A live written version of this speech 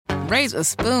raise a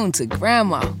spoon to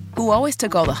Grandma, who always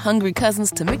took all the hungry cousins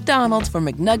to McDonald's for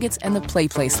McNuggets and the Play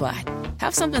Slide.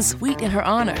 Have something sweet in her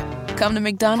honor. Come to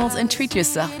McDonald's and treat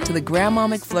yourself to the Grandma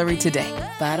McFlurry today.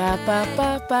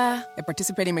 Ba-da-ba-ba-ba. At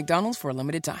participating McDonald's for a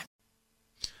limited time.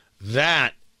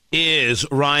 That is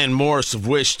Ryan Morse of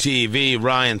Wish TV.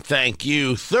 Ryan, thank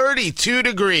you. 32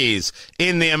 degrees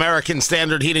in the American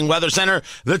Standard Heating Weather Center.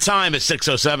 The time is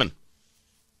 6:07.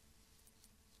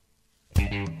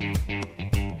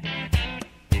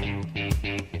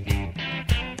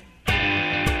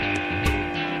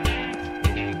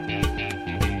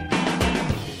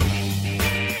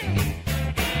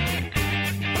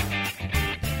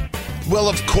 Well,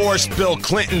 of course, Bill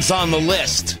Clinton's on the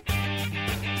list.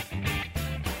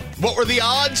 What were the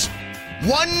odds?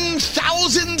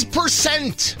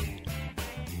 1,000%.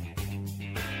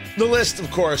 The list,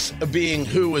 of course, being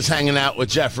who was hanging out with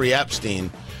Jeffrey Epstein,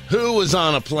 who was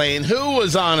on a plane, who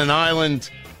was on an island.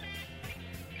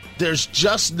 There's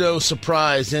just no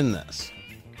surprise in this.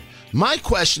 My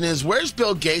question is, where's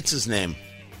Bill Gates' name?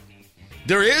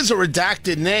 There is a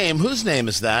redacted name. Whose name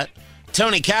is that?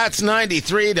 Tony Katz,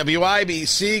 93,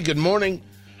 WIBC. Good morning.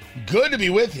 Good to be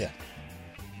with you.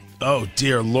 Oh,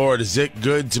 dear Lord, is it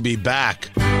good to be back.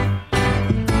 Sing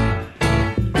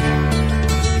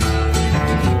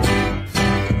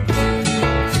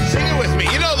it with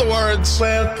me. You know the words.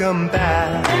 Welcome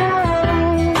back.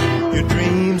 Your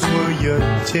dreams were your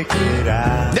ticket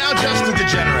out. Now just the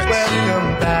degenerates.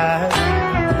 Welcome back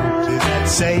to that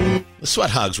same. The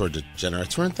Sweat Hogs were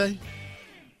degenerates, weren't they?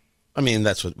 I mean,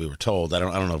 that's what we were told. I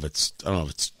don't know if it's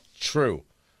true.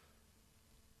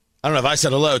 I don't know if I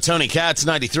said hello. Tony Katz,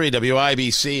 93,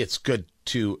 WIBC. It's good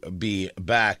to be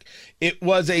back. It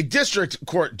was a district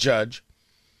court judge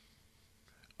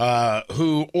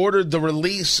who ordered the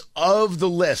release of the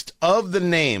list of the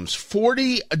names,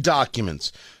 40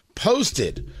 documents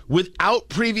posted without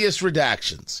previous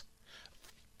redactions.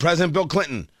 President Bill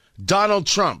Clinton, Donald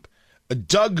Trump,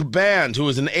 Doug Band, who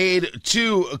was an aide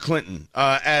to Clinton,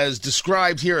 as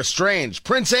described here, estranged.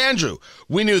 Prince Andrew,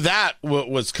 we knew that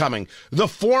was coming. The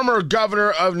former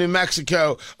governor of New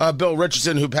Mexico, Bill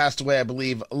Richardson, who passed away, I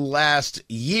believe, last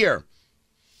year.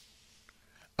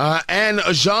 And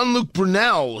Jean-Luc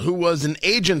Brunel, who was an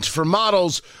agent for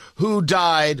models who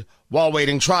died while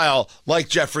waiting trial, like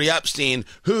Jeffrey Epstein,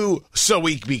 who, so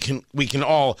we can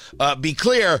all be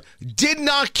clear, did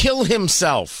not kill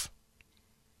himself.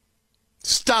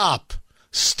 Stop.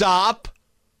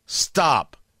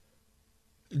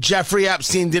 Jeffrey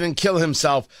Epstein didn't kill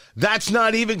himself. That's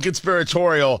not even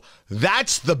conspiratorial.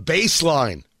 That's the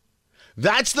baseline.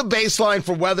 That's the baseline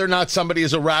for whether or not somebody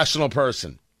is a rational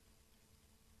person.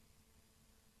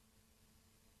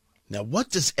 Now, what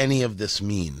does any of this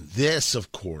mean? This,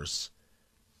 of course,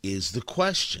 is the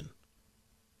question.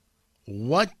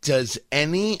 What does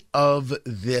any of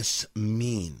this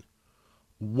mean?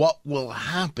 What will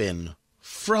happen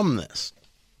from this?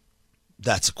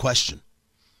 That's a question.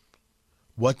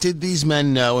 What did these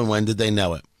men know and when did they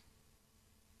know it?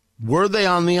 Were they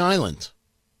on the island?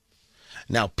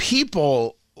 Now,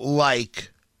 people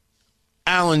like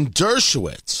Alan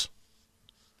Dershowitz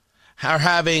are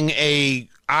having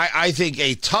I think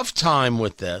a tough time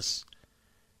with this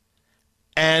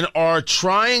and are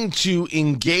trying to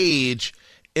engage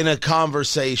in a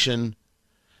conversation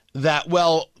that,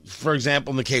 well, for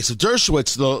example, in the case of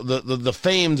Dershowitz, the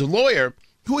famed lawyer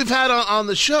who we've had on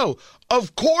the show,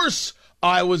 of course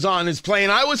I was on his plane.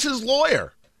 I was his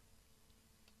lawyer.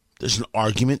 There's an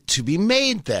argument to be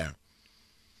made there.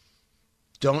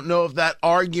 Don't know if that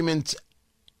argument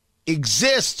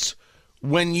exists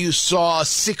when you saw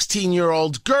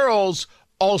 16-year-old girls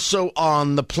also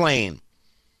on the plane.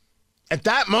 At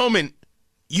that moment,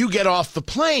 you get off the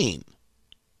plane.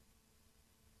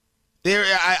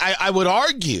 I would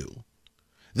argue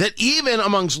that even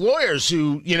amongst lawyers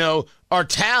who, are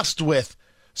tasked with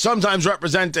sometimes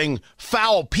representing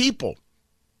foul people,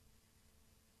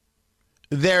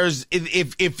 there's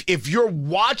if you're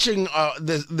watching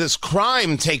this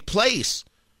crime take place,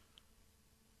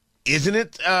 isn't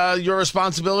it your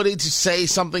responsibility to say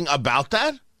something about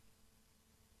that?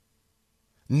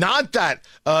 Not that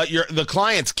the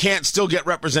clients can't still get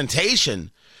representation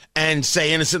and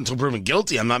say innocent until proven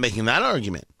guilty. I'm not making that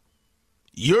argument.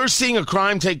 You're seeing a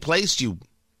crime take place, you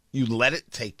let it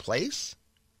take place?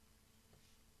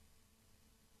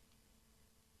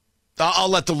 I'll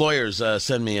let the lawyers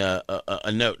send me a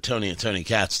note,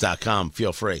 Tony@TonyKatz.com.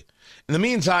 Feel free. In the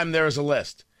meantime, there is a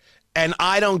list. And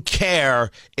I don't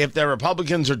care if they're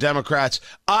Republicans or Democrats.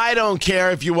 I don't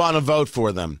care if you want to vote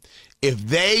for them. If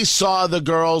they saw the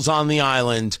girls on the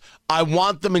island, I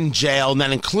want them in jail. And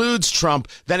that includes Trump.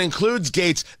 That includes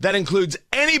Gates. That includes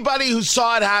anybody who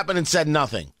saw it happen and said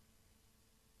nothing.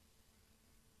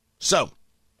 So,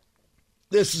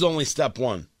 this is only step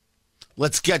one.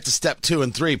 Let's get to step 2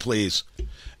 and 3, please.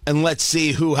 And let's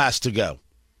see who has to go.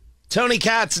 Tony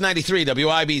Katz, 93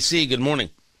 WIBC. Good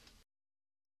morning.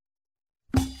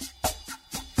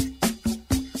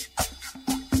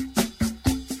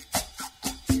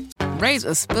 Raise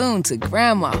a spoon to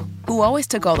Grandma, who always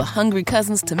took all the hungry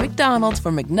cousins to McDonald's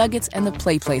for McNuggets and the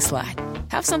Play Slide.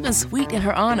 Have something sweet in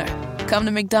her honor. Come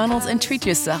to McDonald's and treat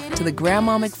yourself to the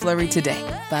Grandma McFlurry today.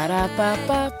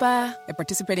 Ba-da-ba-ba-ba. At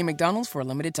participating McDonald's for a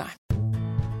limited time.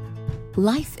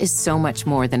 Life is so much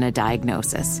more than a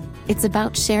diagnosis. It's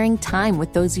about sharing time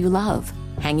with those you love,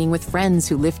 hanging with friends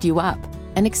who lift you up,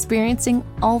 and experiencing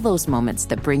all those moments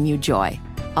that bring you joy.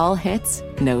 All hits,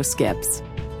 no skips.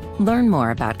 Learn more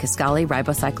about Kisqali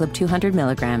Ribociclib 200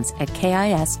 milligrams at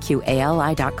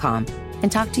KISQALI.com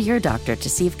and talk to your doctor to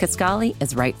see if Kisqali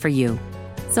is right for you.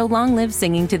 So long live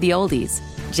singing to the oldies,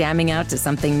 jamming out to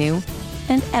something new,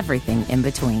 and everything in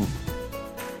between.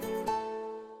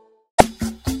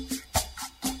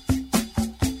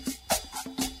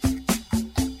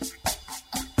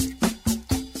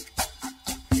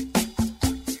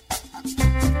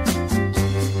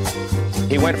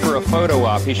 He went for a photo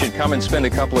op. He should come and spend a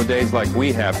couple of days like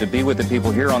we have to be with the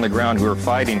people here on the ground who are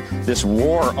fighting this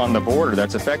war on the border.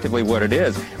 That's effectively what it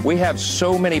is. We have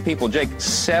so many people. Jake,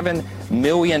 7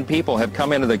 million people have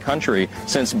come into the country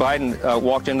since Biden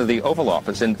walked into the Oval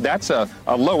Office. And that's a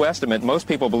low estimate. Most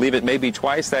people believe it may be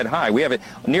twice that high. We have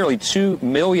nearly 2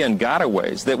 million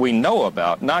gotaways that we know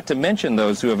about, not to mention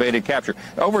those who evaded capture.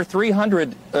 Over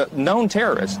 300 known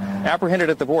terrorists apprehended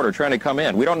at the border trying to come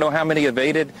in. We don't know how many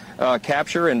evaded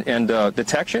capture and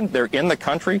detection. They're in the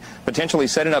country, potentially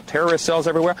setting up terrorist cells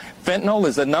everywhere. Fentanyl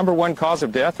is the #1 cause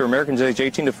of death for Americans aged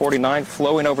 18 to 49,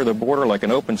 flowing over the border like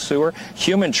an open sewer.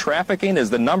 Human trafficking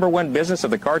is the #1 business of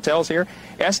the cartels here.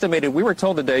 Estimated, we were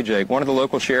told today, Jake, one of the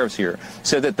local sheriffs here,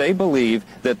 said that they believe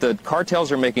that the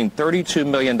cartels are making $32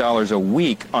 million a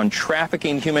week on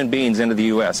trafficking human beings into the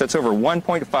U.S. That's over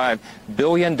 $1.5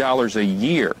 billion a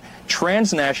year.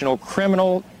 Transnational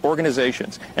criminal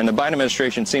organizations, and the Biden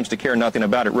administration seems to care nothing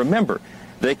about it. Remember,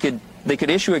 they could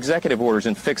issue executive orders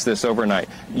and fix this overnight.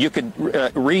 You could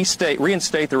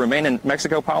reinstate the Remain in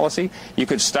Mexico policy. You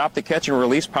could stop the catch and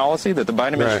release policy that the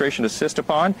Biden administration insists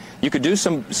upon. You could do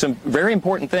some very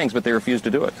important things, but they refuse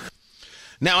to do it.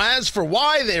 Now, as for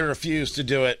why they refuse to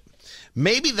do it,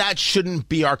 maybe that shouldn't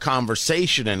be our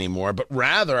conversation anymore, but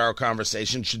rather our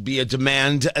conversation should be a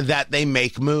demand that they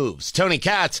make moves. Tony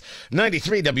Katz,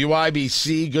 93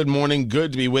 WIBC. Good morning.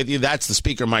 Good to be with you. That's the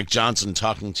speaker, Mike Johnson,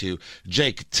 talking to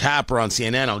Jake Tapper on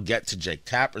CNN. I'll get to Jake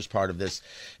Tapper's part of this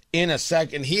in a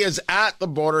second. He is at the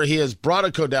border. He has brought a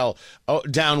Codell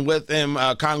down with him.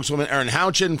 Congresswoman Erin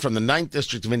Houchin from the 9th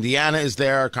District of Indiana is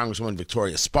there. Congresswoman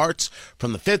Victoria Spartz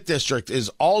from the 5th District is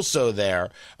also there.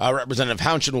 Representative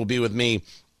Houchin will be with me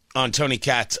on Tony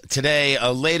Katz today.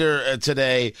 Later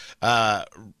today,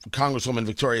 Congresswoman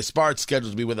Victoria Spartz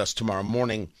scheduled to be with us tomorrow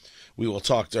morning. We will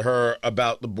talk to her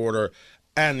about the border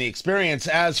and the experience.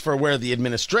 As for where the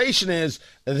administration is,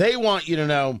 they want you to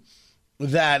know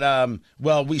that,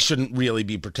 we shouldn't really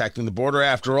be protecting the border.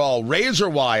 After all, razor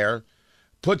wire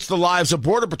puts the lives of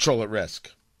Border Patrol at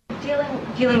risk.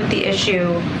 Dealing with the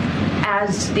issue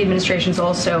as the administration's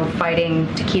also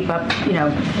fighting to keep up,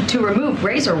 to remove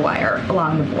razor wire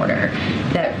along the border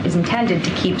that is intended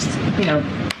to keep,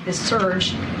 this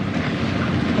surge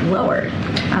lowered,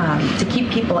 to keep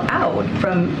people out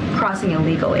from crossing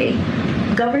illegally.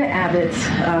 Governor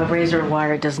Abbott's razor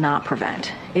wire does not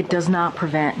prevent. It does not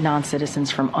prevent non-citizens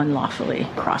from unlawfully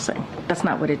crossing. That's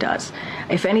not what it does.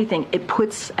 If anything, it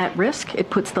puts at risk, it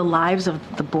puts the lives of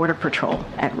the Border Patrol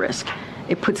at risk.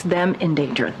 It puts them in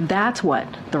danger. That's what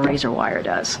the razor wire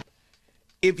does.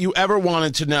 If you ever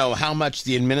wanted to know how much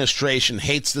the administration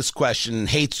hates this question and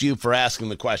hates you for asking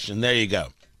the question, there you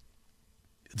go.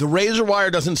 The razor wire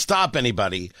doesn't stop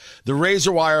anybody. The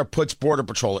razor wire puts Border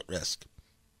Patrol at risk.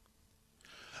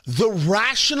 The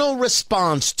rational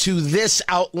response to this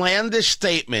outlandish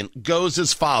statement goes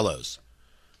as follows.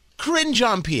 Corinne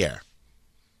Jean-Pierre,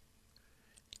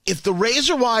 if the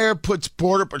razor wire puts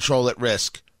Border Patrol at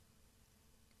risk,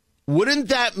 wouldn't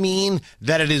that mean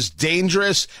that it is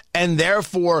dangerous and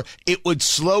therefore it would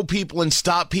slow people and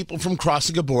stop people from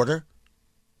crossing a border?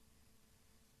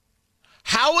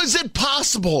 How is it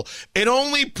possible it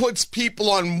only puts people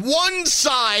on one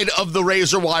side of the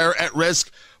razor wire at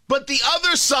risk, but the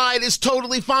other side is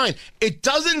totally fine? It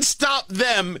doesn't stop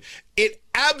them It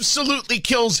absolutely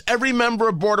kills every member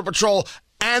of Border Patrol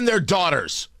and their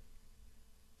daughters.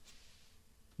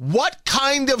 What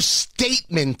kind of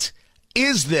statement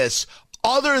is this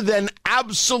other than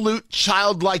absolute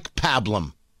childlike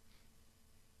pablum?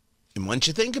 And once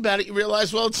you think about it, you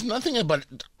realize, well, it's nothing but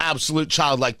absolute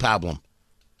childlike pablum.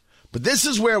 But this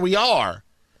is where we are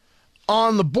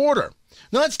on the border.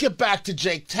 Now let's get back to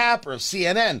Jake Tapper of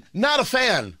CNN. Not a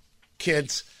fan,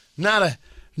 kids. Not a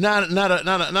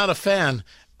fan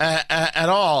at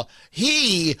all.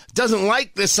 He doesn't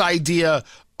like this idea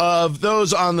of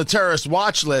those on the terrorist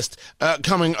watch list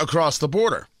coming across the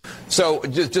border. So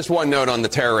just one note on the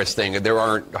terrorist thing. There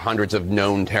aren't hundreds of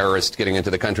known terrorists getting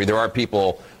into the country. There are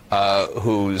people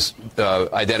whose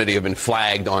identity have been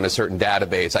flagged on a certain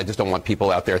database. I just don't want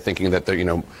people out there thinking that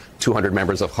 200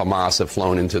 members of Hamas have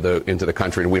flown into the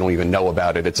country and we don't even know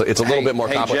about it. It's a little bit more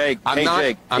complicated.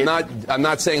 I'm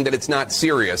not saying that it's not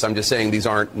serious. I'm just saying these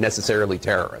aren't necessarily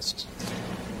terrorists.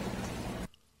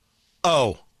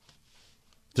 Oh,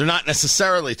 they're not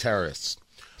necessarily terrorists.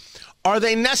 Are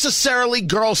they necessarily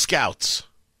Girl Scouts?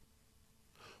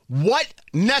 What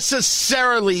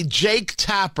necessarily, Jake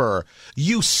Tapper,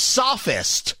 you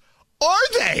sophist,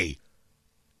 are they?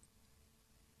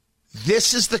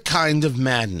 This is the kind of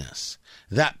madness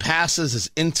that passes as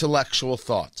intellectual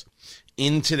thought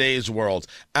in today's world,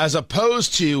 as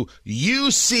opposed to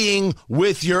you seeing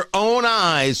with your own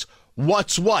eyes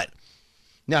what's what.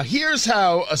 Now, here's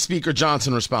how Speaker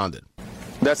Johnson responded.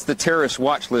 That's the terrorist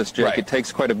watch list, Jake. Right. It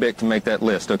takes quite a bit to make that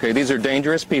list, okay? These are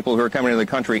dangerous people who are coming into the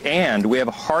country, and we have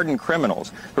hardened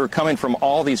criminals who are coming from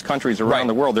all these countries around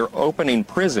the world. They're opening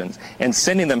prisons and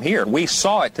sending them here. We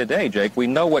saw it today, Jake. We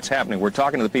know what's happening. We're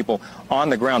talking to the people on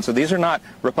the ground. So these are not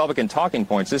Republican talking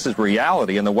points. This is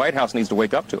reality, and the White House needs to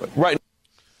wake up to it. Right.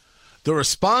 The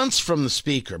response from the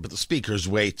speaker, but the speaker's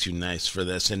way too nice for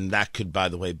this, and that could, by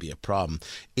the way, be a problem,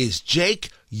 is, Jake,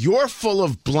 you're full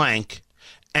of blank,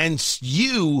 and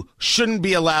you shouldn't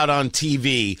be allowed on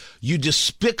TV, you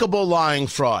despicable lying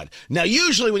fraud. Now,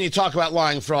 usually when you talk about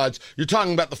lying frauds, you're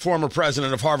talking about the former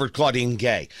president of Harvard, Claudine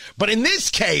Gay. But in this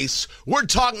case, we're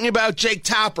talking about Jake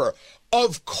Tapper.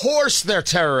 Of course they're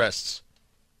terrorists.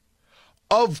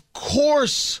 Of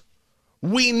course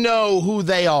we know who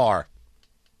they are.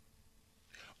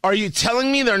 Are you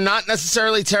telling me they're not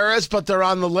necessarily terrorists, but they're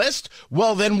on the list?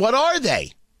 Well, then what are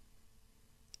they?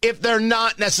 If they're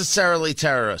not necessarily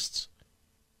terrorists.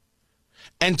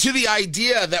 And to the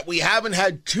idea that we haven't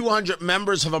had 200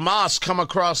 members of Hamas come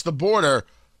across the border,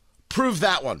 prove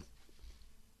that one.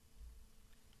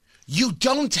 You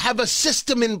don't have a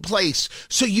system in place,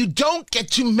 so you don't get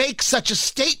to make such a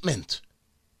statement.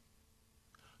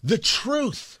 The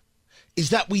truth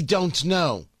is that we don't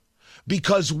know,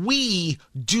 because we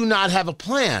do not have a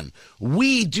plan.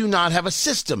 We do not have a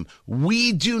system.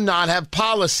 We do not have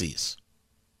policies.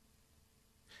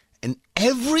 And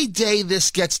every day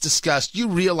this gets discussed, you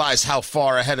realize how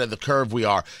far ahead of the curve we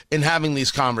are in having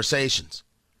these conversations.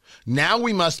 Now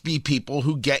we must be people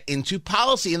who get into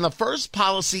policy. And the first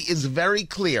policy is very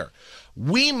clear.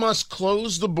 We must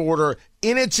close the border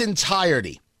in its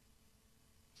entirety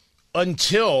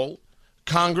until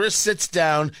Congress sits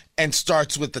down and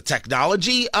starts with the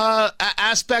technology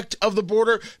aspect of the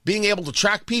border, being able to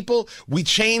track people. We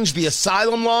change the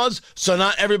asylum laws so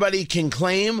not everybody can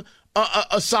claim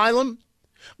asylum.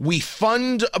 We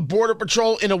fund a Border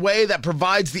Patrol in a way that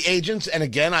provides the agents, and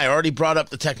again, I already brought up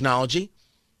the technology,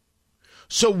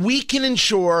 so we can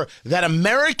ensure that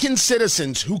American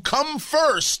citizens who come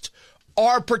first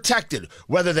are protected,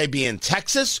 whether they be in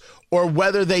Texas or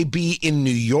whether they be in New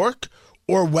York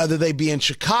or whether they be in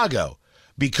Chicago,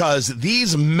 because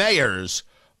these mayors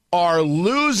are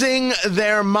losing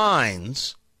their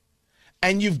minds.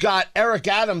 And you've got Eric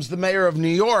Adams, the mayor of New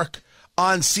York,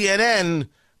 on CNN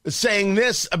saying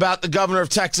this about the governor of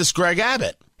Texas, Greg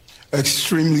Abbott.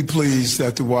 Extremely pleased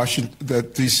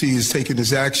that D.C. is taking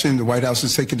this action. The White House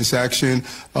is taking this action.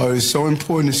 It's so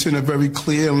important to send a very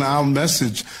clear and loud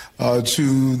message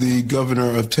to the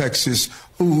governor of Texas,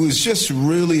 who is just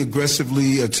really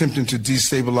aggressively attempting to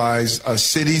destabilize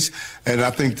cities. And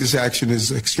I think this action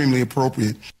is extremely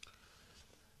appropriate.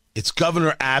 It's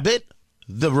Governor Abbott,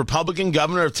 the Republican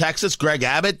governor of Texas, Greg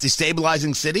Abbott,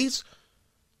 destabilizing cities?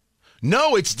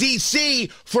 No, it's D.C.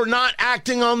 for not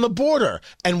acting on the border.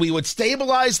 And we would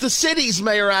stabilize the cities,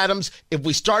 Mayor Adams, if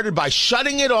we started by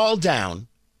shutting it all down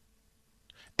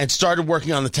and started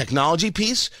working on the technology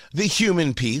piece, the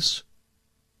human piece.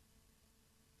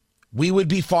 We would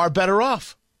be far better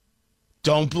off.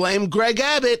 Don't blame Greg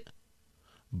Abbott.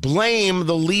 Blame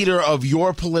the leader of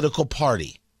your political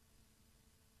party.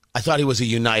 I thought he was a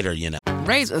uniter, you know.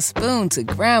 raise a spoon to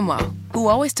Grandma, who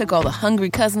always took all the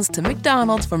hungry cousins to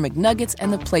McDonald's for McNuggets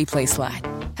and the Play Slide.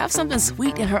 Have something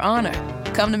sweet in her honor.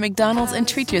 Come to McDonald's and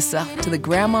treat yourself to the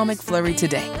Grandma McFlurry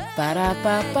today.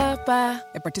 Ba-da-ba-ba-ba.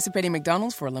 At participating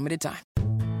McDonald's for a limited time.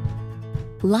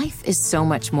 Life is so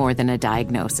much more than a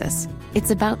diagnosis.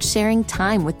 It's about sharing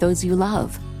time with those you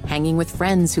love, hanging with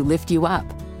friends who lift you up,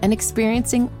 and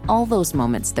experiencing all those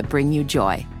moments that bring you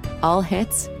joy. All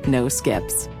hits, no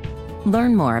skips.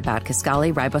 Learn more about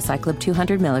Kisqali Ribociclib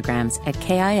 200 milligrams at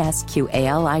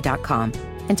KISQALI.com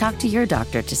and talk to your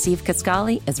doctor to see if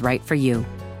Kisqali is right for you.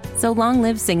 So long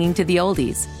live singing to the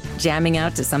oldies, jamming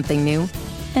out to something new,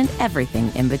 and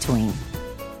everything in between.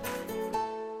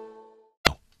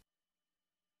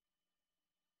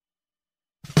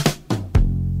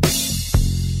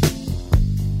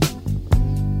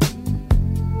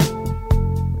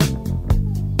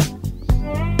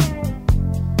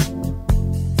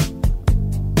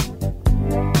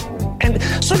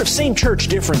 Sort of same church,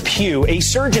 different pew. A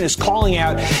surgeon is calling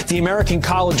out the American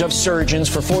College of Surgeons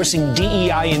for forcing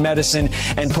DEI in medicine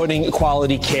and putting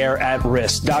quality care at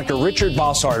risk. Dr. Richard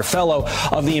Bossart, a fellow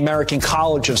of the American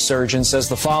College of Surgeons, says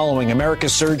the following: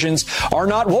 America's surgeons are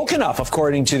not woke enough,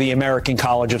 according to the American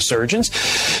College of Surgeons,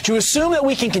 to assume that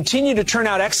we can continue to turn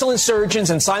out excellent surgeons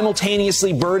and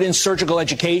simultaneously burden surgical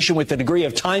education with the degree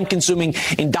of time-consuming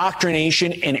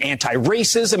indoctrination in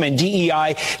anti-racism and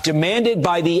DEI demanded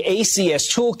by the ACS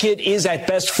toolkit is at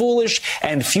best foolish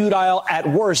and futile, at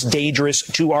worst dangerous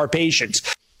to our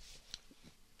patients.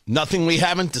 Nothing we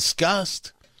haven't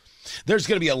discussed. There's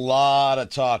going to be a lot of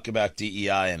talk about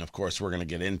DEI, and of course we're going to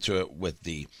get into it with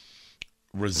the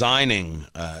resigning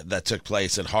that took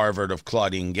place at Harvard of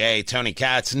Claudine Gay. Tony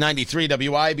Katz, 93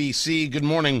 WIBC. Good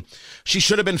morning. She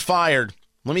should have been fired.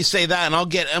 Let me say that, and I'm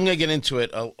going to get into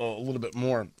it a little bit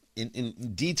more in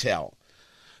detail.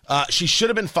 She should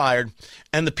have been fired,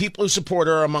 and the people who support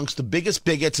her are amongst the biggest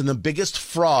bigots and the biggest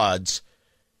frauds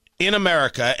in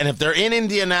America. And if they're in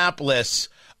Indianapolis,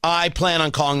 I plan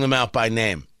on calling them out by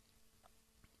name.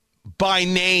 By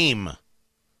name.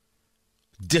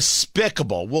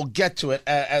 Despicable. We'll get to it.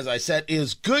 As I said, it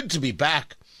is good to be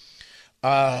back.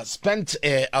 Spent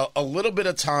a little bit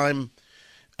of time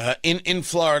in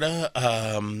Florida.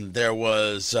 There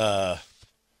was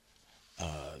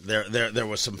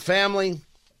some family.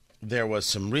 There was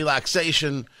some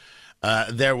relaxation.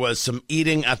 There was some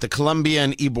eating at the Columbia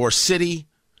in Ybor City,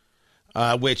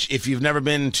 which, if you've never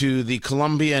been to the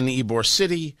Columbia in Ybor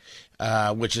City,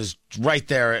 which is right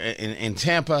there in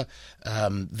Tampa,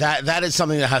 that is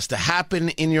something that has to happen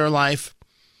in your life.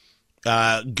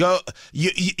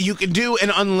 You can do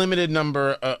an unlimited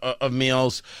number of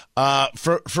meals.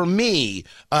 For me,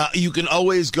 you can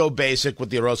always go basic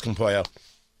with the arroz con pollo,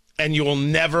 and you will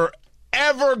never,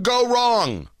 ever go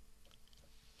wrong.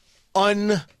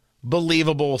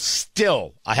 Unbelievable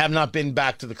still. I have not been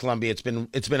back to the Columbia. It's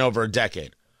been over a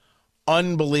decade.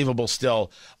 Unbelievable still.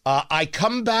 I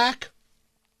come back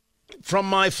from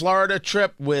my Florida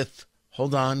trip with,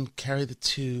 hold on, carry the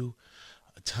two,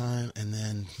 time, and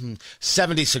then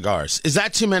 70 cigars. Is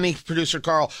that too many, producer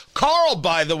Carl? Carl,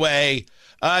 by the way,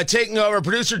 taking over.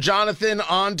 Producer Jonathan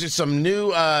on to some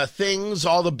new things.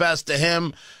 All the best to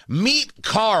him. Meet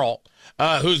Carl.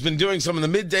 Who's been doing some of the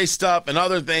midday stuff and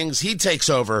other things. He takes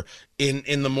over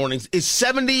in the mornings. Is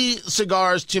 70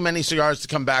 cigars too many cigars to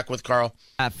come back with, Carl?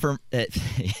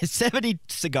 70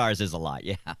 cigars is a lot,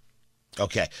 yeah.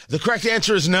 Okay. The correct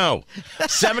answer is no.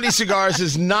 70 cigars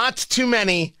is not too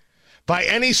many by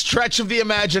any stretch of the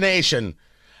imagination.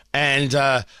 And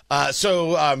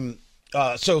so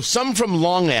some from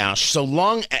Long Ash. So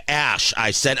Long Ash,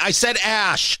 I said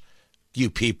ash,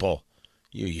 you people.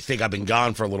 You think I've been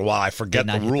gone for a little while. I forget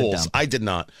the rules. I did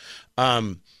not.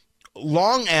 Long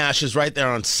Ash is right there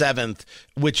on 7th,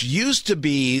 which used to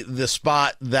be the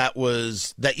spot that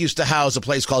used to house a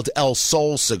place called El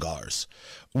Sol Cigars,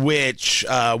 which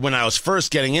when I was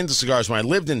first getting into cigars when I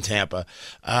lived in Tampa,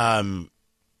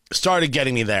 started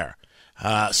getting me there.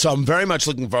 So I'm very much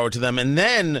looking forward to them. And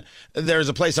then there's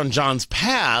a place on John's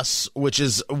Pass, which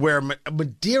is where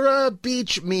Madeira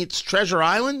Beach meets Treasure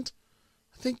Island.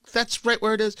 I think that's right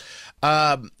where it is.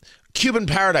 Cuban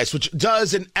Paradise, which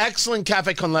does an excellent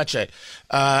cafe con leche.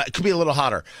 It could be a little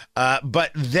hotter.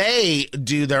 But they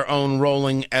do their own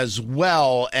rolling as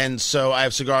well. And so I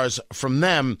have cigars from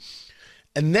them.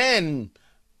 And then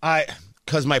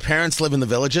because my parents live in the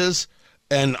Villages,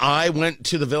 and I went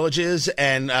to the Villages,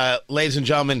 and ladies and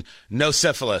gentlemen, no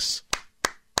syphilis.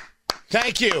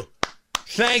 Thank you.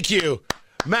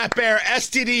 Matt Bear,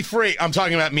 STD free. I'm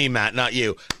talking about me, Matt, not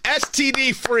you.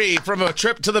 STD free from a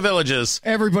trip to the Villages.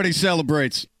 Everybody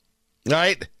celebrates.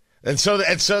 Right? And so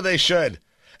they should.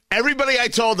 Everybody I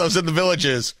told those in the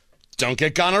villages, don't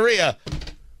get gonorrhea.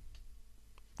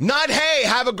 Not, hey,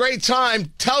 have a great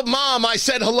time. Tell mom I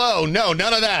said hello. No,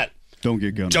 none of that. Don't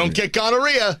get gonorrhea. Don't get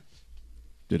gonorrhea.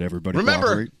 Did everybody Remember,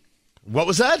 cooperate? What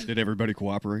was that? Did everybody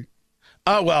cooperate?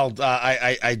 Oh, well,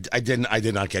 I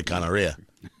did not get gonorrhea.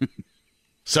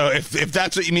 So if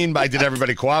that's what you mean by did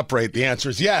everybody cooperate, the answer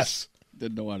is yes.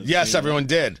 Didn't know how to Yes, say everyone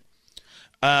did.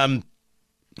 While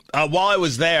I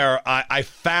was there, I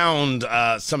found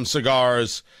some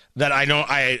cigars that I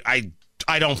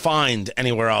don't find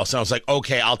anywhere else. And I was like,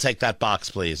 okay, I'll take that box,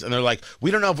 please. And they're like,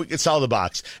 we don't know if we could sell the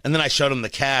box. And then I showed them the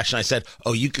cash, and I said,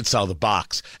 oh, you could sell the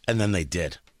box. And then they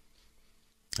did.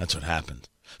 That's what happened.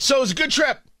 So it was a good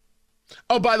trip.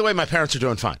 Oh, by the way, my parents are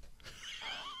doing fine.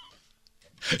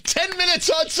 10 minutes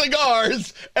on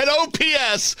cigars and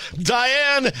OPS.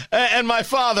 Diane and my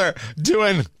father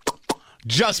doing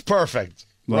just perfect.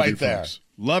 Love right your there. Folks.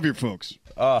 Love your folks.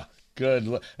 Oh, good.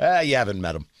 You haven't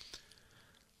met them.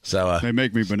 So they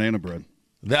make me banana bread.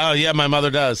 Oh, yeah, my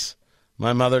mother does.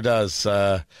 My mother does.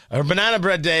 Her banana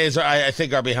bread days, I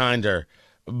think, are behind her.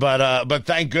 But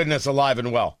thank goodness alive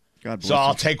and well. God bless so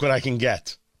I'll you. take what I can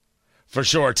get. For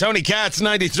sure. Tony Katz,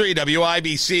 93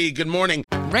 WIBC. Good morning.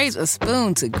 Raise a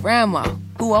spoon to Grandma,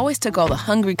 who always took all the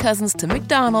hungry cousins to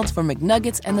McDonald's for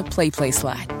McNuggets and the Play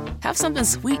Slide. Have something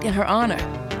sweet in her honor.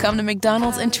 Come to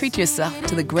McDonald's and treat yourself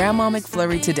to the Grandma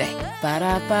McFlurry today.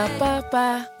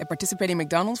 Ba-da-ba-ba-ba. At participating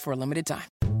McDonald's for a limited time.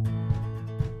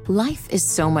 Life is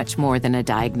so much more than a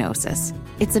diagnosis.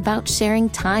 It's about sharing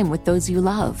time with those you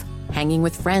love, hanging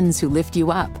with friends who lift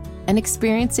you up, and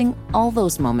experiencing all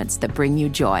those moments that bring you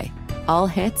joy. All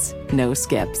hits, no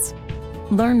skips.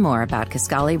 Learn more about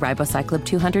Kisqali Ribociclib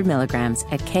 200 milligrams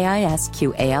at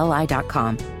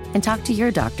KISQALI.com and talk to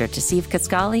your doctor to see if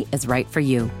Kisqali is right for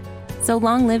you. So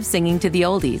long live singing to the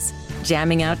oldies,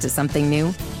 jamming out to something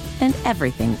new, and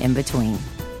everything in between.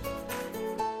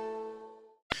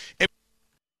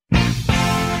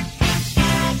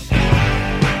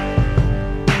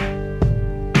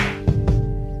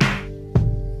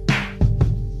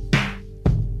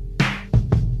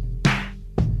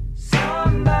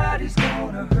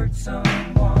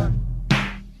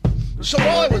 So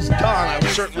while I was gone, I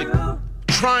was certainly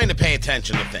trying to pay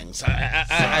attention to things.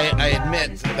 I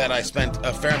admit that I spent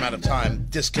a fair amount of time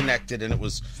disconnected, and it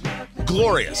was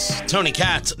glorious. Tony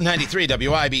Katz, 93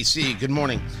 WIBC, good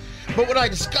morning. But what I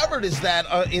discovered is that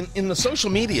in the social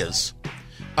medias,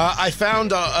 I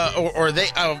found,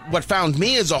 what found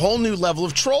me is a whole new level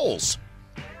of trolls.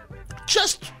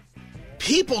 Just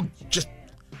people just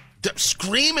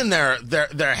screaming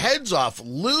their heads off,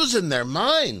 losing their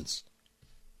minds.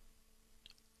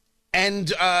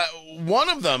 And one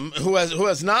of them, who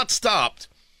has not stopped,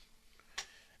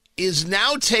 is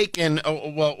now taken.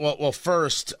 Well.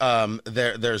 First,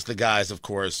 there's the guys, of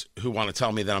course, who want to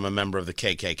tell me that I'm a member of the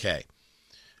KKK,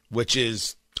 which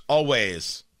is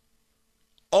always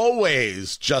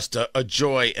just a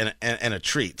joy and a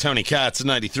treat. Tony Katz,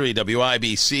 93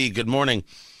 WIBC. Good morning.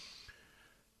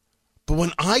 But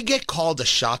when I get called a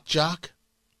shock jock,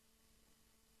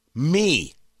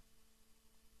 me,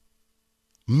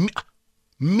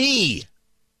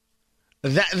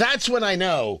 that's when I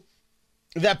know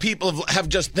that people have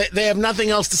just, they have nothing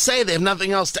else to say. They have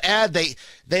nothing else to add. They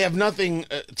have nothing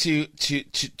to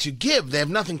give. They have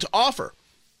nothing to offer.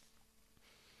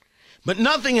 But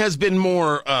nothing has been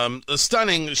more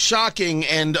stunning, shocking,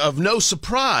 and of no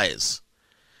surprise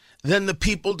than the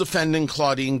people defending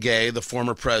Claudine Gay, the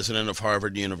former president of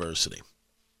Harvard University.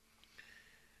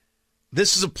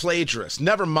 This is a plagiarist.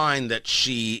 Never mind that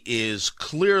she is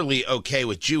clearly okay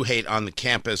with Jew hate on the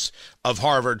campus of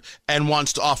Harvard and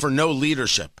wants to offer no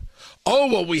leadership.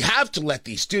 Oh, well, we have to let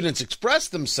these students express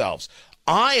themselves.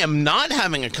 I am not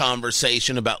having a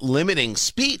conversation about limiting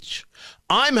speech.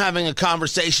 I'm having a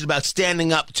conversation about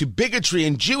standing up to bigotry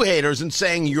and Jew haters and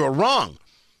saying you're wrong.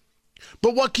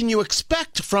 But what can you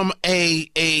expect from a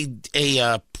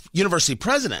university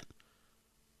president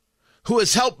who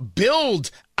has helped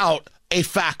build out a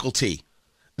faculty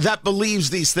that believes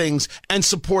these things and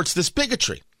supports this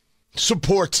bigotry,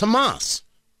 supports Hamas?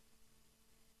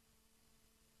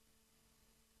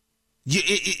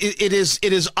 It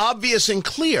is obvious and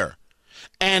clear.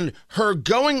 And her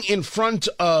going in front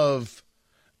of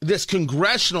this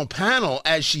congressional panel,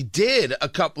 as she did a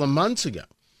couple of months ago,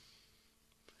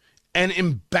 and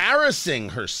embarrassing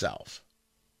herself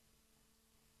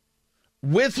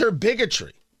with her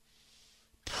bigotry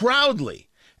proudly,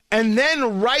 and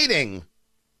then writing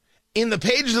in the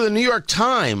pages of the New York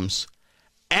Times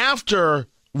after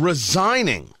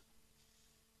resigning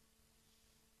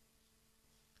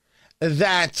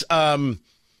that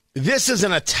This is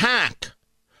an attack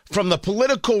from the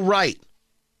political right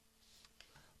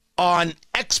on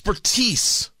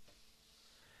expertise.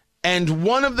 And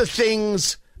one of the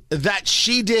things that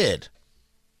she did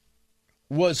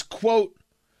was, quote,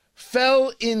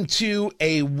 fell into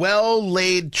a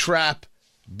well-laid trap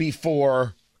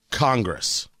before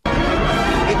Congress.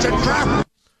 It's a trap.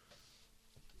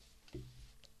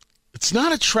 It's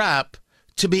not a trap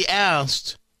to be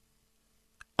asked,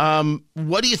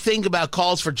 what do you think about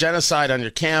calls for genocide on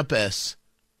your campus?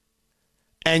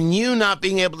 And you not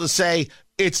being able to say,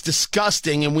 it's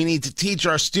disgusting and we need to teach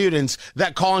our students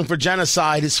that calling for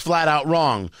genocide is flat out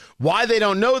wrong. Why they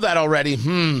don't know that already?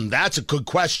 That's a good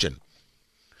question.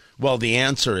 Well, the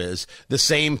answer is the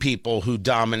same people who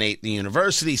dominate the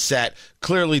university set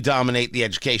clearly dominate the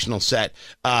educational set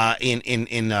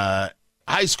in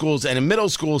high schools and in middle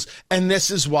schools. And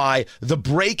this is why the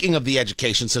breaking of the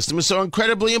education system is so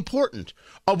incredibly important.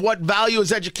 Of what value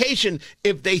is education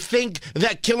if they think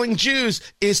that killing Jews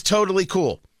is totally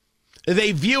cool?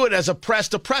 They view it as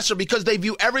oppressed oppressor because they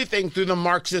view everything through the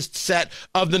Marxist set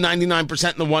of the 99%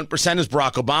 and the 1%, as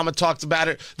Barack Obama talks about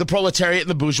it, the proletariat and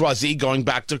the bourgeoisie, going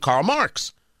back to Karl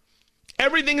Marx.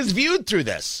 Everything is viewed through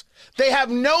this. They have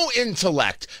no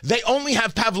intellect. They only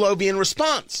have Pavlovian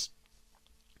response.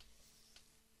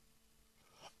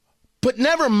 But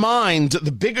never mind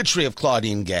the bigotry of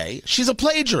Claudine Gay. She's a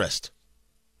plagiarist.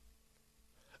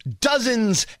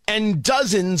 Dozens and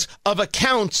dozens of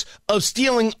accounts of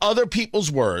stealing other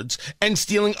people's words and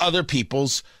stealing other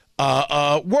people's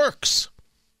works.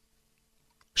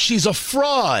 She's a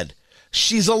fraud.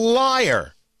 She's a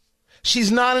liar.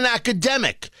 She's not an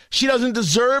academic. She doesn't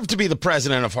deserve to be the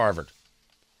president of Harvard.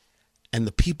 And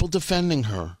the people defending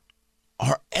her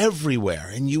are everywhere.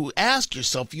 And you ask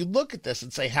yourself, you look at this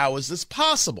and say, how is this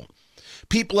possible?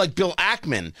 People like Bill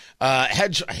Ackman,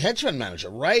 hedge fund manager,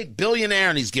 right? Billionaire,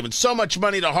 and he's given so much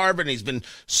money to Harvard, and he's been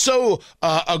so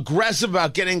aggressive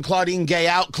about getting Claudine Gay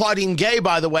out. Claudine Gay,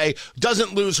 by the way,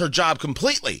 doesn't lose her job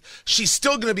completely. She's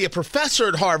still going to be a professor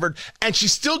at Harvard, and she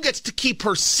still gets to keep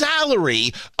her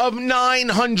salary of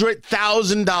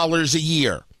 $900,000 a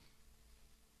year.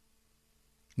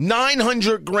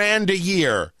 $900,000 a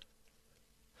year.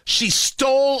 She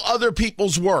stole other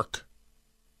people's work.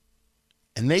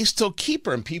 And they still keep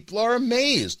her, and people are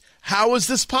amazed. How is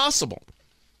this possible?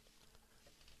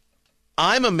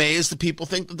 I'm amazed that people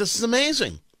think that this is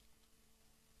amazing.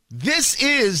 This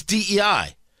is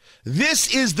DEI.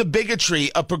 This is the bigotry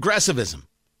of progressivism.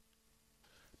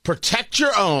 Protect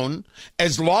your own.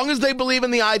 As long as they believe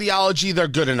in the ideology, they're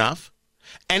good enough.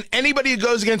 And anybody who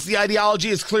goes against the ideology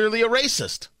is clearly a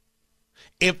racist.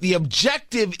 If the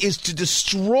objective is to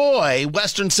destroy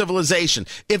Western civilization,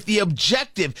 if the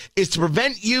objective is to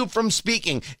prevent you from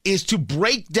speaking, is to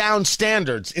break down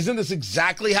standards, isn't this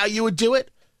exactly how you would do it?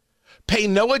 Pay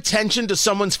no attention to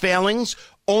someone's failings,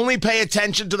 only pay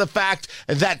attention to the fact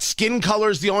that skin color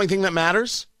is the only thing that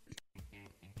matters?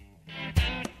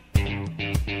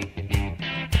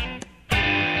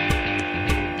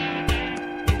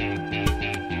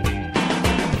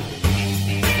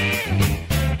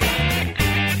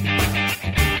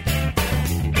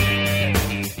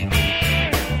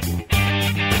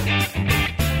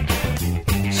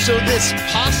 So this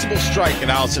possible strike at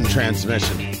Allison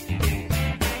Transmission,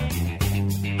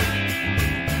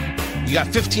 you got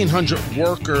 1,500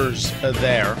 workers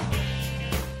there.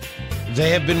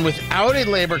 They have been without a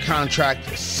labor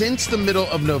contract since the middle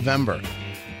of November.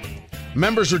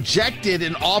 Members rejected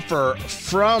an offer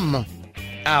from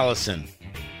Allison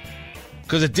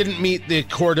because it didn't meet the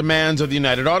core demands of the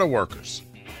United Auto Workers.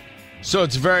 So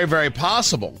it's very, very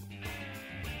possible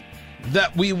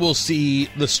that we will see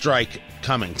the strike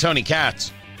coming. Tony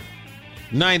Katz,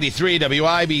 93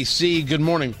 WIBC. Good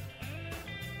morning.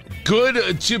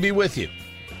 Good to be with you.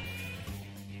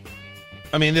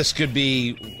 I mean, this could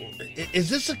be...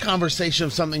 Is this a conversation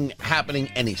of something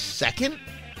happening any second?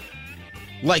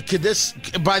 Like, could this...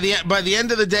 By the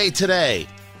end of the day today,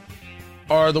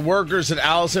 are the workers at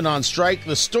Allison on strike?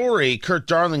 The story, Kurt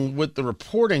Darling with the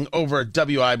reporting over at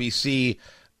WIBC.com.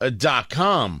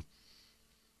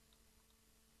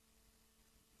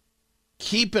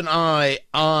 Keep an eye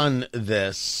on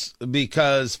this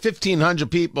because 1,500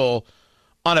 people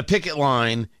on a picket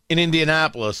line in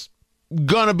Indianapolis,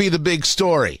 gonna be the big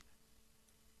story.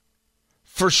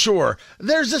 For sure.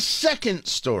 There's a second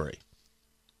story.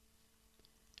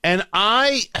 And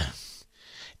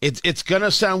it's gonna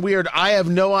sound weird. I have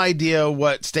no idea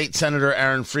what State Senator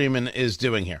Aaron Freeman is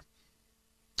doing here.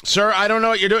 Sir, I don't know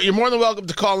what you're doing. You're more than welcome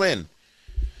to call in.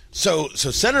 So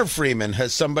Senator Freeman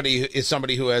is somebody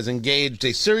who has engaged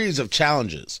a series of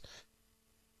challenges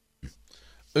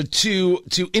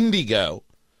to Indigo,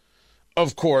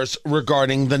 of course,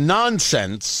 regarding the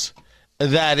nonsense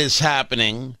that is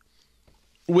happening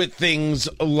with things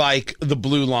like the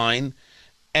blue line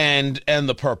and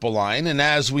the purple line. And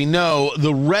as we know,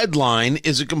 the red line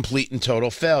is a complete and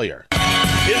total failure.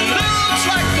 It looks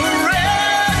like the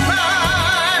red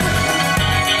line,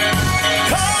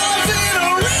 causing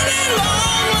a really long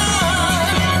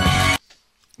line.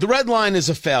 The red line is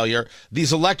a failure.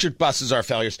 These electric buses are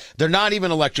failures. They're not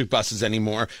even electric buses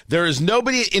anymore. There is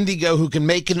nobody at Indigo who can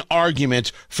make an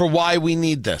argument for why we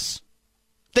need this.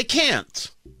 They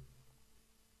can't.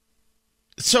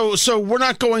 So we're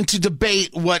not going to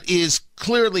debate what is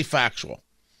clearly factual.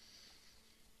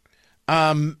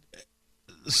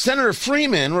 Senator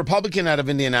Freeman, Republican out of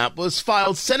Indianapolis,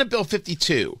 filed Senate Bill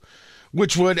 52,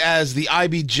 which would, as the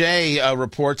IBJ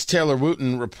reports, Taylor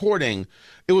Wooten reporting,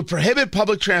 it would prohibit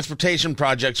public transportation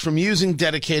projects from using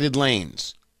dedicated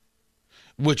lanes,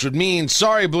 which would mean,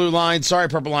 sorry, blue line, sorry,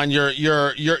 purple line,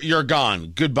 you're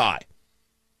gone. Goodbye.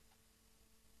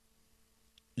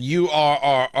 You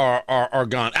are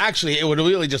gone. Actually, it would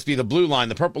really just be the blue line.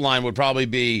 The purple line would probably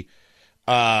be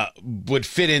would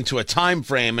fit into a time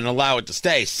frame and allow it to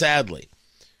stay, sadly.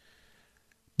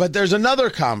 But there's another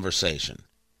conversation.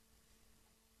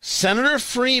 Senator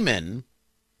Freeman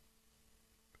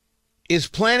is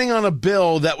planning on a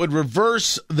bill that would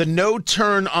reverse the no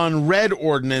turn on red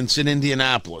ordinance in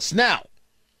Indianapolis. Now,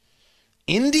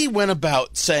 Indy went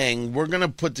about saying, we're going to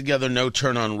put together no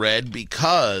turn on red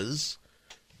because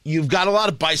you've got a lot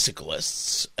of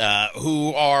bicyclists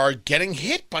who are getting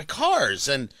hit by cars,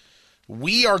 and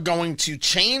we are going to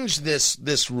change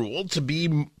this rule to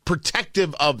be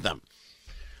protective of them.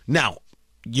 Now,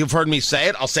 you've heard me say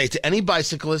it. I'll say it to any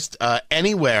bicyclist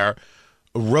anywhere,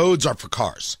 roads are for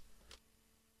cars.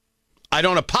 I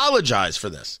don't apologize for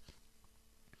this.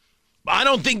 I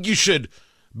don't think you should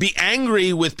be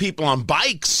angry with people on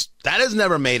bikes. That has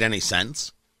never made any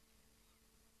sense.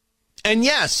 And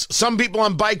yes, some people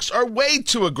on bikes are way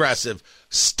too aggressive.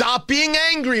 Stop being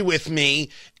angry with me.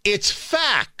 It's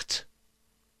fact.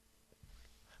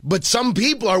 But some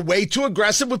people are way too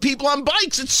aggressive with people on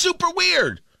bikes. It's super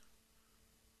weird.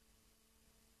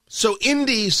 So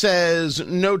Indy says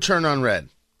no turn on red.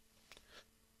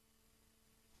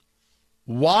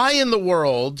 Why in the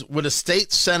world would a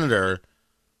state senator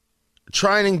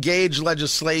try and engage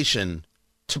legislation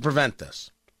to prevent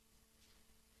this?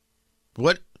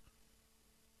 What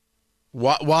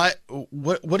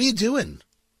are you doing?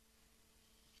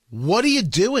 What are you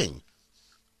doing?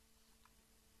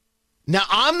 Now,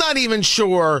 I'm not even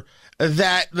sure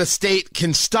that the state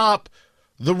can stop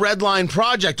the red line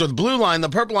project or the blue line, the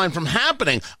purple line from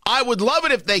happening. I would love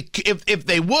it if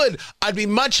they would. I'd be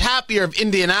much happier if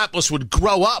Indianapolis would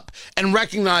grow up and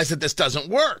recognize that this doesn't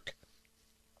work.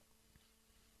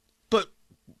 But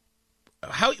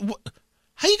how are you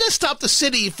going to stop the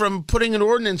city from putting an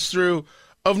ordinance through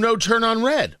of no turn on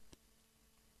red?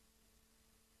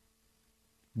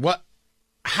 What?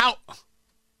 How?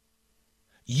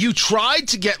 You tried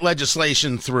to get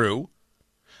legislation through,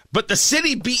 but the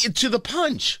city beat it to the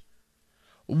punch.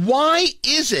 Why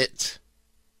is it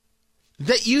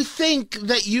that you think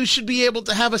that you should be able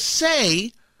to have a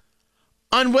say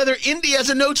on whether Indy has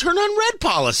a no turn on red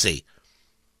policy?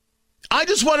 I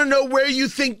just want to know where you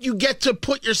think you get to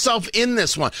put yourself in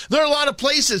this one. There are a lot of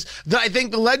places that I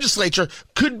think the legislature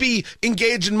could be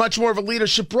engaged in much more of a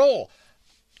leadership role.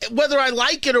 Whether I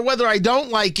like it or whether I don't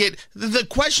like it, the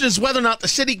question is whether or not the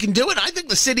city can do it. I think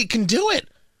the city can do it.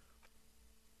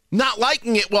 Not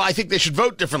liking it, well, I think they should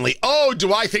vote differently. Oh,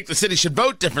 do I think the city should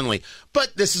vote differently?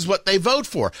 But this is what they vote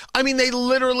for. I mean, they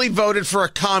literally voted for a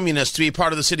communist to be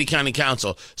part of the city county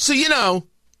council. So, you know,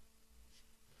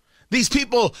 these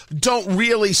people don't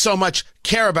really so much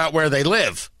care about where they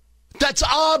live. That's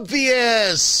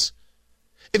obvious.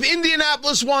 If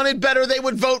Indianapolis wanted better, they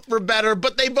would vote for better,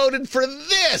 but they voted for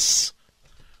this.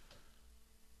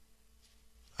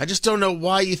 I just don't know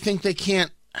why you think they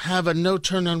can't have a no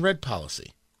turn on red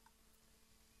policy.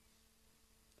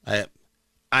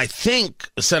 I think,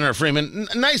 Senator Freeman,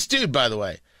 nice dude, by the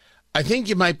way, I think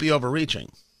you might be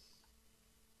overreaching.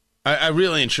 I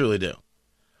really and truly do.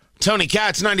 Tony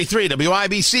Katz, 93,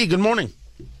 WIBC, good morning.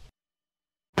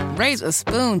 Raise a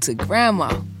spoon to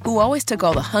Grandma, who always took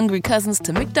all the hungry cousins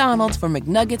to McDonald's for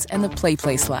McNuggets and the Play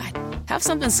Slide. Have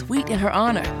something sweet in her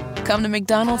honor. Come to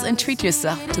McDonald's and treat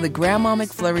yourself to the Grandma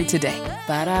McFlurry today.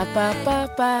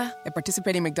 Ba-da-ba-ba-ba. At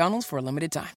participating McDonald's for a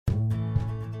limited time.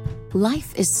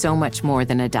 Life is so much more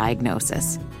than a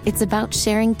diagnosis. It's about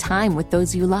sharing time with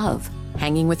those you love,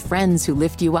 hanging with friends who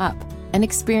lift you up, and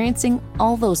experiencing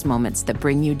all those moments that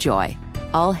bring you joy.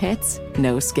 All hits,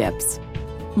 no skips.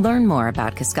 Learn more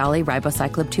about Kisqali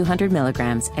Ribociclib 200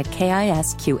 milligrams at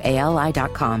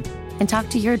KISQALI.com and talk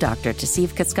to your doctor to see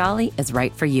if Kisqali is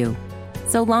right for you.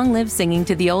 So long live singing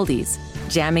to the oldies,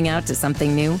 jamming out to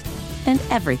something new, and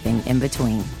everything in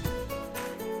between.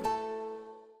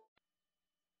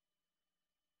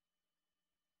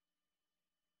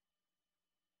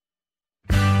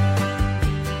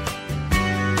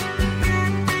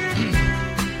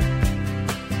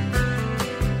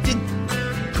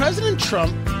 President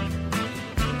Trump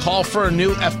call for a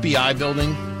new FBI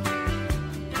building?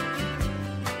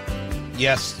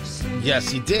 Yes,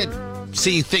 he did.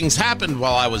 See, things happened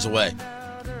while I was away.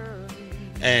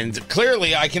 And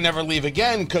clearly I can never leave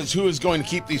again, because who is going to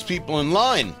keep these people in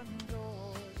line?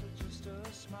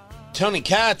 Tony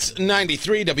Katz,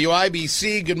 93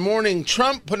 WIBC, good morning.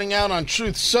 Trump putting out on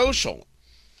Truth Social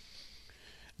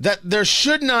that there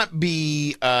should not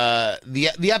be,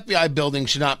 the FBI building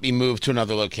should not be moved to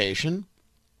another location.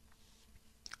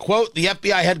 Quote, the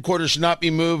FBI headquarters should not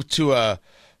be moved to a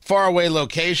faraway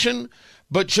location,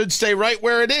 but should stay right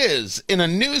where it is, in a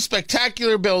new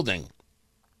spectacular building,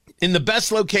 in the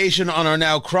best location on our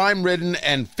now crime-ridden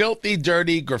and filthy,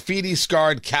 dirty,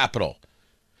 graffiti-scarred capital.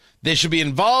 They should be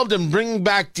involved in bringing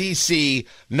back D.C.,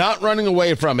 not running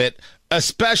away from it,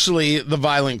 especially the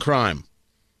violent crime.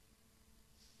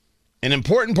 An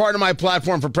important part of my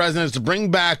platform for president is to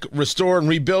bring back, restore, and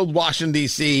rebuild Washington,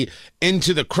 D.C.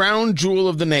 into the crown jewel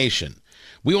of the nation.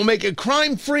 We will make it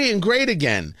crime-free and great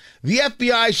again. The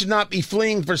FBI should not be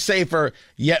fleeing for safer,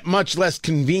 yet much less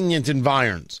convenient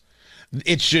environs.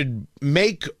 It should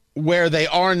make where they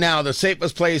are now the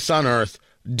safest place on earth.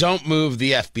 Don't move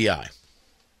the FBI.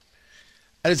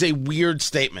 That is a weird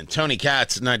statement. Tony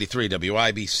Katz, 93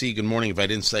 WIBC. Good morning. If I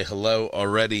didn't say hello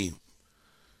already.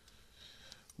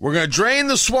 We're going to drain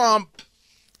the swamp,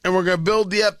 and we're going to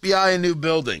build the FBI a new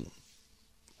building.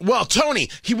 Well, Tony,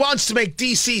 he wants to make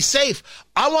D.C. safe.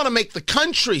 I want to make the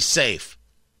country safe.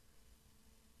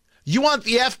 You want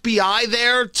the FBI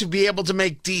there to be able to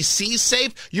make D.C.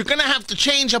 safe? You're going to have to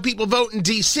change how people vote in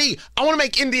D.C. I want to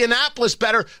make Indianapolis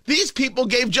better. These people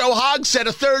gave Joe Hogsett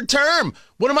a third term.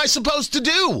 What am I supposed to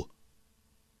do?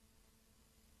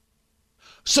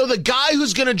 So the guy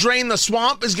who's going to drain the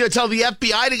swamp is going to tell the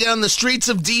FBI to get on the streets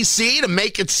of D.C. to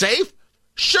make it safe?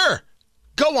 Sure.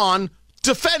 Go on.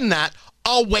 Defend that.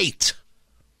 I'll wait.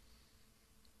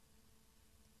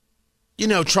 You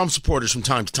know, Trump supporters from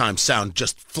time to time sound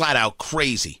just flat out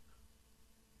crazy.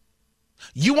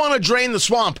 You want to drain the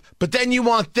swamp, but then you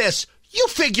want this. You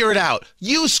figure it out.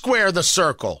 You square the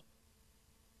circle.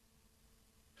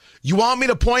 You want me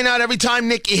to point out every time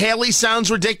Nikki Haley sounds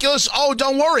ridiculous? Oh,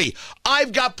 don't worry.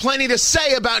 I've got plenty to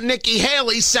say about Nikki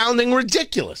Haley sounding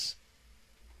ridiculous.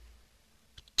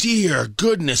 Dear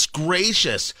goodness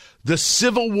gracious. The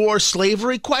Civil War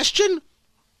slavery question?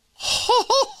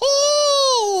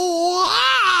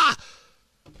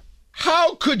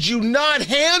 How could you not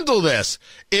handle this?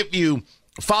 If you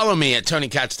follow me at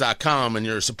TonyKatz.com and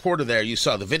you're a supporter there, you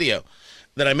saw the video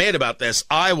that I made about this.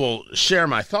 I will share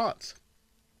my thoughts.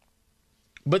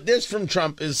 But this from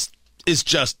Trump is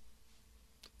just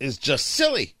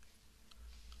silly.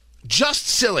 Just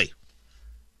silly.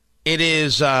 It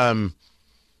is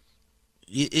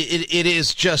it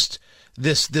is just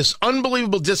this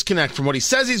unbelievable disconnect from what he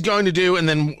says he's going to do and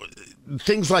then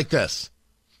things like this.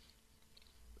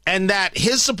 And that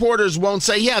his supporters won't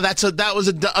say, yeah, that was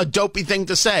a dopey thing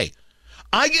to say.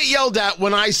 I get yelled at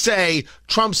when I say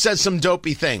Trump says some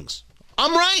dopey things.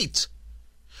 I'm right.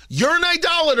 You're an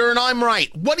idolater and I'm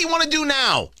right. What do you want to do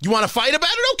now? You want to fight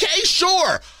about it? Okay,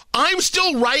 sure. I'm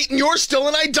still right and you're still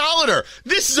an idolater.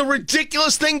 This is a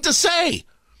ridiculous thing to say.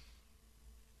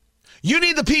 You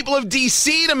need the people of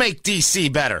D.C. to make D.C.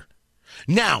 better.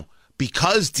 Now,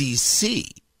 because D.C.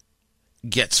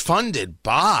 gets funded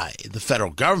by the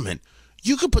federal government,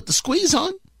 you could put the squeeze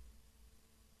on.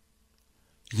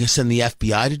 You're going to send the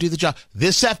FBI to do the job.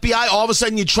 This FBI, all of a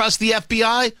sudden you trust the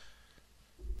FBI?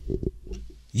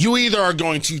 You either are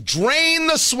going to drain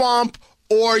the swamp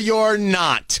or you're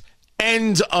not.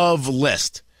 End of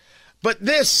list. But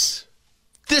this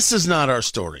is not our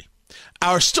story.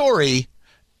 Our story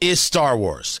is Star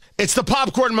Wars. It's the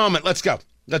popcorn moment. Let's go.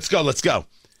 Let's go. Let's go.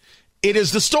 It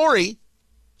is the story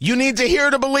you need to hear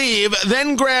to believe.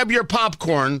 Then grab your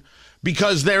popcorn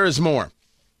because there is more.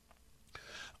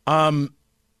 I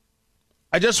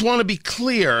just want to be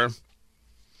clear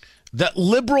that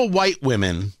liberal white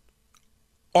women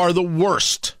are the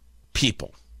worst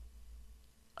people.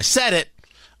 I said it.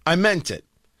 I meant it.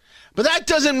 But that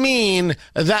doesn't mean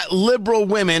that liberal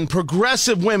women,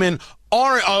 progressive women,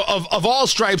 are of all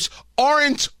stripes,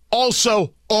 aren't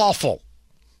also awful.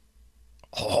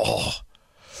 Oh,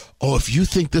 Oh, if you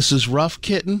think this is rough,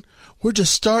 kitten, we're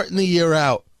just starting the year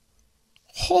out.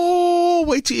 Oh,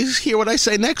 wait till you hear what I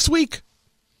say next week.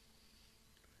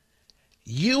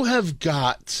 You have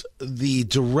got the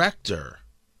director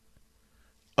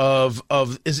of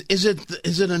is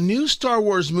it a new Star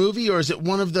Wars movie, or is it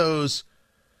one of those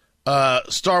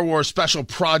Star Wars special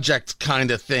project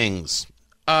kind of things?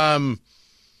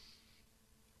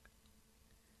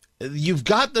 You've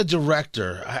got the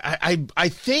director. I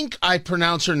think I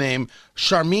pronounce her name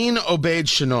Sharmeen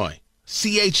Obaid-Chinoy.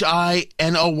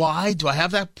 Chinoy. Do I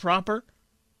have that proper?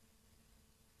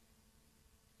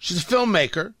 She's a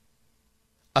filmmaker,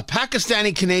 a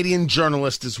Pakistani-Canadian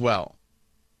journalist as well.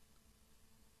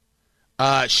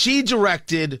 She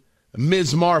directed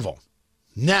Ms. Marvel.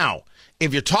 Now,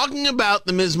 if you're talking about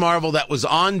the Ms. Marvel that was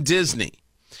on Disney,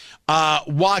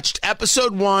 watched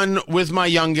episode 1 with my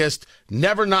youngest,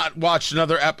 never not watched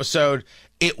another episode.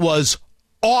 It was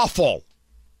awful.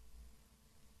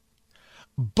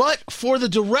 But for the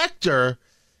director,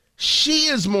 she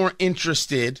is more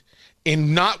interested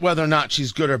in not whether or not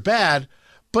she's good or bad,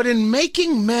 but in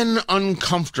making men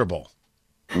uncomfortable.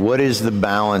 What is the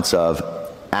balance of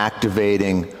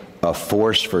activating a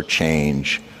force for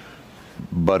change,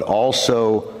 but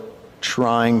also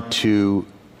trying to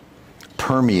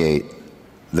permeate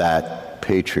that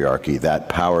patriarchy, that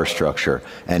power structure?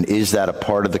 And is that a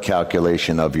part of the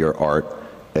calculation of your art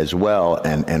as well?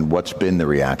 And what's been the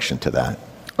reaction to that?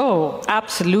 Oh,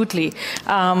 absolutely.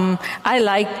 I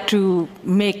like to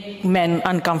make men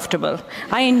uncomfortable.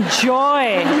 I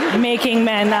enjoy making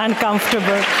men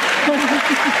uncomfortable.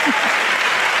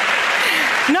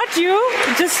 Not you,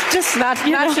 just not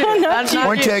you. Not you.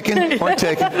 Point taken. Point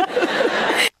taken.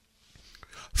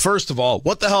 First of all,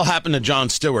 what the hell happened to Jon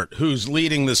Stewart, who's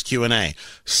leading this Q&A?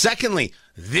 Secondly,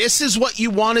 this is what you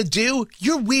want to do?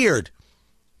 You're weird.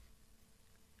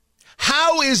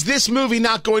 How is this movie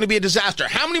not going to be a disaster?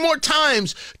 How many more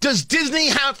times does Disney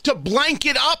have to blank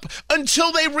it up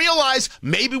until they realize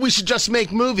maybe we should just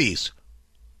make movies?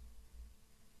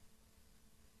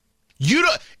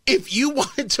 If you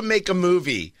wanted to make a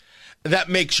movie that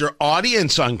makes your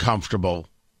audience uncomfortable,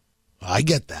 I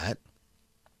get that.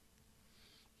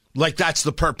 Like that's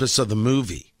the purpose of the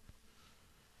movie.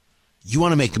 You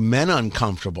want to make men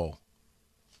uncomfortable.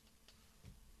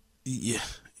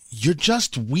 You're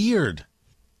just weird.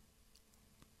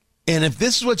 And if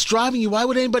this is what's driving you, why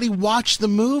would anybody watch the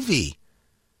movie?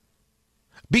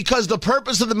 Because the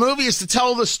purpose of the movie is to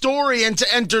tell the story and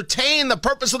to entertain. The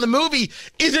purpose of the movie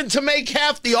isn't to make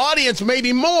half the audience,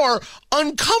 maybe more,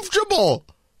 uncomfortable.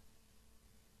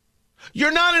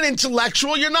 You're not an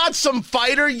intellectual. You're not some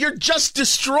fighter. You're just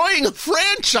destroying a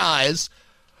franchise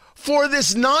for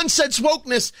this nonsense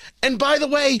wokeness. And by the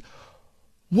way,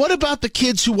 what about the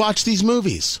kids who watch these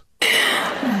movies?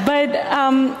 But,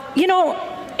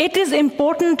 it is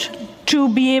important to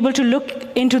be able to look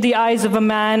into the eyes of a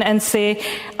man and say,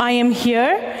 I am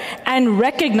here, and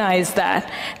recognize that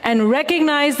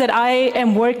I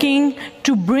am working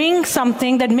to bring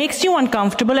something that makes you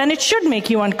uncomfortable, and it should make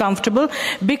you uncomfortable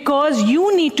because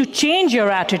you need to change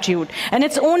your attitude. And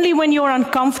it's only when you're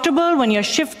uncomfortable, when you're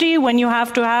shifty, when you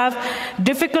have to have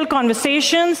difficult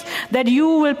conversations that you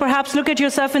will perhaps look at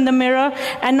yourself in the mirror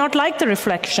and not like the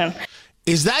reflection.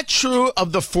 Is that true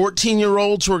of the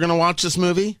 14-year-olds who are going to watch this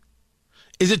movie?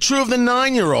 Is it true of the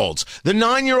 9-year-olds? The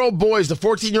 9-year-old boys, the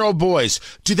 14-year-old boys,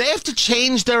 do they have to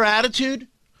change their attitude?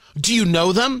 Do you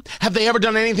know them? Have they ever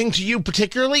done anything to you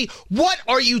particularly? What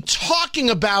are you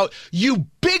talking about, you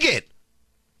bigot?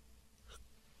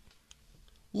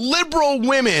 Liberal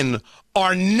women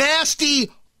are nasty,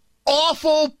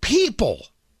 awful people.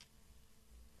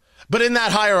 But in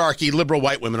that hierarchy, liberal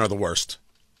white women are the worst.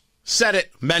 Said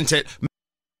it, meant it.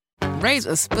 Raise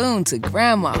a spoon to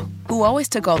Grandma, who always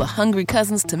took all the hungry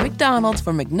cousins to McDonald's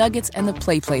for McNuggets and the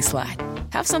Play Slide.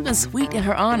 Have something sweet in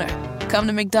her honor. Come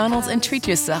to McDonald's and treat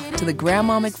yourself to the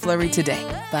Grandma McFlurry today.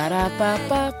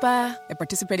 Ba-da-ba-ba-ba. At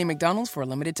participating McDonald's for a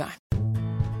limited time.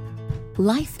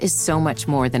 Life is so much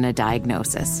more than a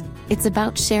diagnosis. It's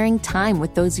about sharing time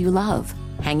with those you love,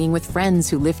 hanging with friends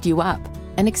who lift you up,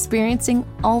 and experiencing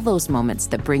all those moments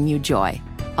that bring you joy.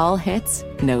 All hits,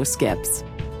 no skips.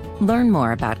 Learn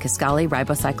more about Kisqali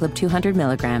Ribociclib 200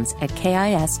 milligrams at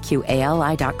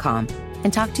KISQALI.com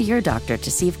and talk to your doctor to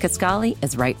see if Kisqali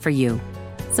is right for you.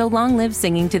 So long live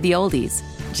singing to the oldies,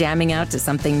 jamming out to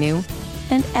something new,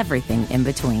 and everything in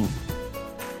between.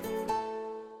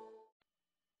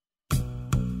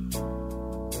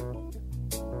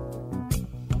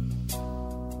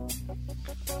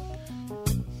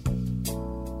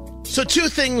 So two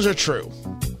things are true.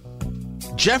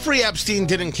 Jeffrey Epstein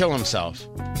didn't kill himself.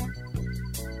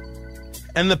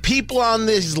 And the people on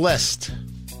this list,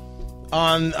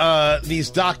 on these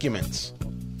documents,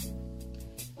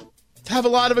 have a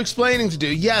lot of explaining to do.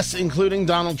 Yes, including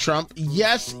Donald Trump.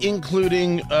 Yes,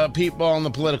 including people on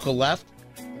the political left.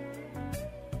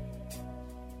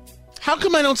 How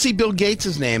come I don't see Bill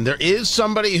Gates' name? There is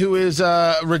somebody who is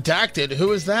redacted.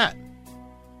 Who is that?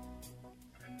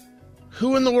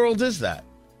 Who in the world is that?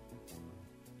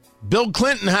 Bill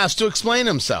Clinton has to explain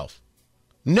himself.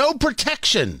 No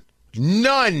protection.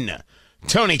 None.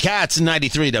 Tony Katz,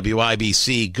 93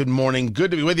 WIBC. Good morning.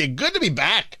 Good to be with you. Good to be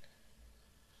back.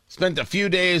 Spent a few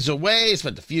days away.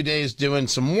 Spent a few days doing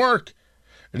some work.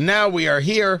 And now we are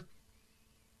here.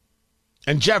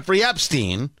 And Jeffrey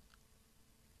Epstein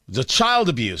is a child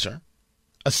abuser,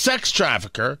 a sex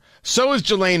trafficker. So is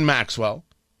Ghislaine Maxwell.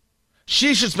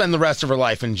 She should spend the rest of her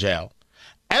life in jail.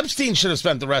 Epstein should have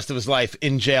spent the rest of his life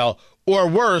in jail or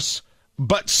worse,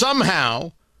 but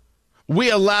somehow we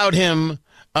allowed him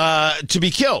to be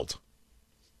killed.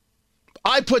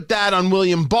 I put that on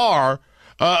William Barr,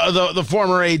 the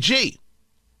former AG.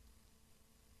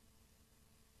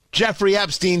 Jeffrey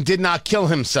Epstein did not kill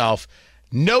himself.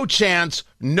 No chance,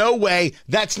 no way.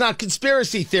 That's not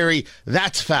conspiracy theory.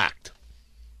 That's fact.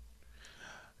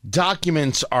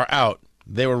 Documents are out.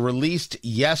 They were released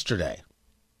yesterday.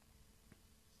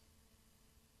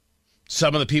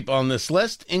 Some of the people on this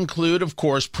list include, of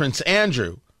course, Prince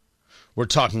Andrew. We're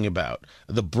talking about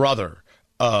the brother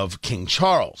of King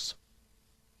Charles.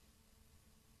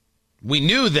 We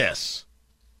knew this.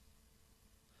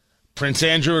 Prince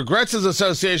Andrew regrets his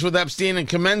association with Epstein and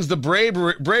commends the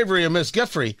bravery of Miss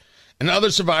Giffrey and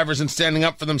other survivors in standing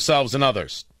up for themselves and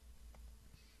others.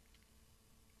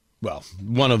 Well,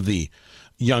 one of the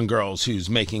young girls who's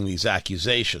making these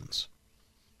accusations.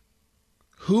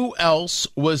 Who else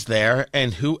was there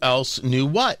and who else knew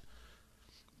what?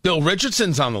 Bill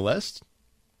Richardson's on the list.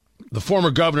 The former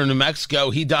governor of New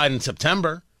Mexico, he died in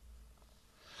September.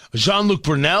 Jean-Luc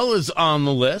Brunel is on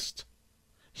the list.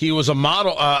 He was a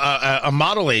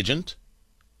model agent.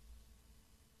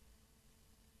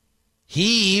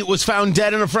 He was found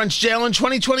dead in a French jail in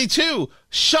 2022.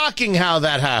 Shocking how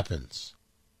that happens.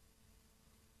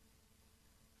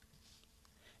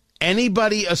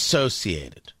 Anybody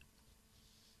associated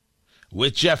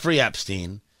with Jeffrey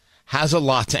Epstein has a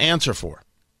lot to answer for,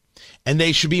 and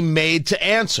they should be made to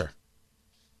answer.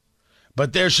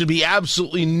 But there should be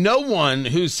absolutely no one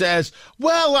who says,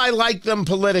 well, I like them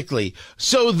politically,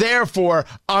 so therefore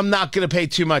I'm not going to pay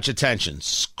too much attention.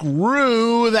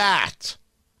 Screw that.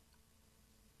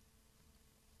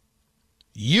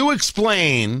 You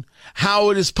explain how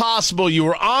it is possible you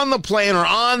were on the plane or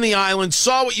on the island,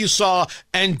 saw what you saw,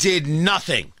 and did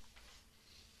nothing.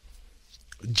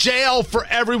 Jail for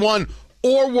everyone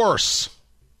or worse.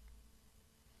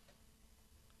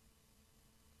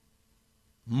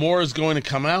 More is going to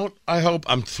come out, I hope.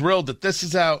 I'm thrilled that this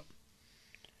is out.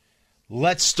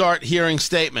 Let's start hearing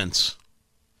statements.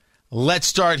 Let's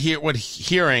start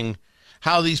hearing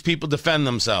how these people defend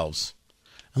themselves.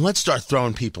 And let's start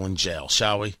throwing people in jail,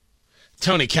 shall we?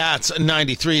 Tony Katz,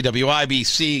 93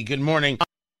 WIBC. Good morning.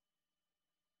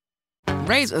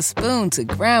 Raise a spoon to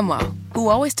Grandma, who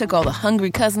always took all the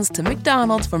hungry cousins to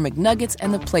McDonald's for McNuggets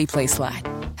and the Play Slide.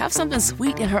 Have something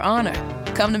sweet in her honor.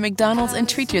 Come to McDonald's and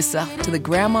treat yourself to the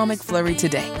Grandma McFlurry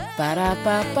today.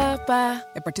 Ba-da-ba-ba-ba.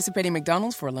 At participating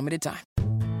McDonald's for a limited time.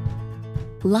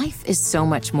 Life is so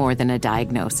much more than a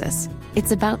diagnosis.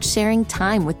 It's about sharing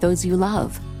time with those you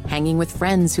love, hanging with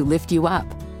friends who lift you up,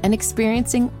 and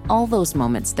experiencing all those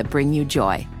moments that bring you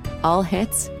joy. All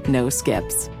hits, no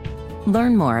skips.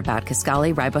 Learn more about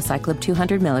Kisqali Ribociclib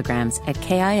 200 milligrams at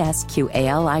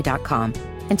KISQALI.com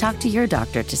and talk to your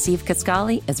doctor to see if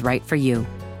Kisqali is right for you.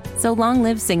 So long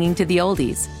live singing to the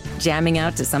oldies, jamming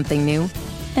out to something new,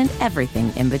 and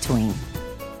everything in between.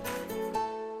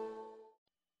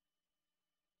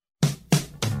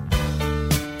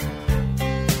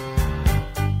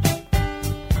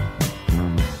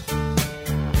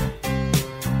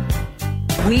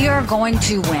 We are going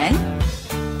to win.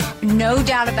 No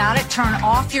doubt about it. Turn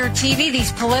off your TV.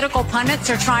 These political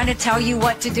pundits are trying to tell you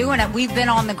what to do, and we've been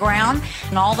on the ground,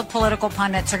 and all the political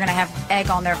pundits are going to have egg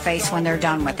on their face when they're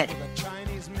done with it.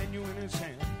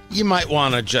 You might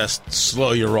want to just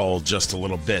slow your roll just a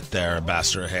little bit there,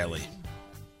 Ambassador Haley.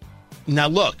 Now,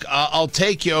 look, I'll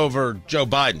take you over Joe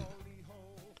Biden.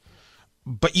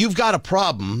 But you've got a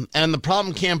problem, and the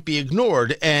problem can't be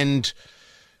ignored. And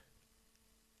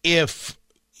if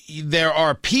there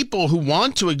are people who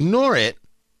want to ignore it,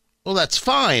 well, that's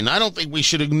fine. I don't think we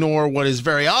should ignore what is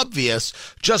very obvious,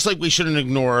 just like we shouldn't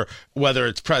ignore whether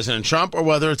it's President Trump or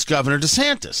whether it's Governor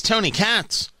DeSantis. Tony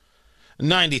Katz,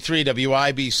 93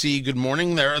 WIBC, good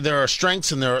morning. There are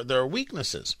strengths and there are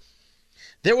weaknesses.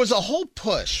 There was a whole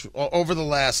push over the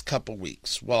last couple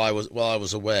weeks while I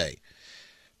was away.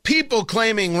 People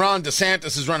claiming Ron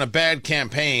DeSantis has run a bad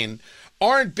campaign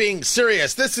aren't being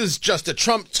serious. This is just a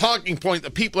Trump talking point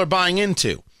that people are buying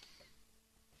into.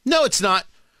 No, it's not.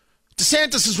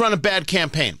 DeSantis has run a bad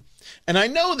campaign. And I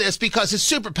know this because his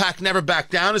super PAC never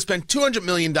backed down, has spent $200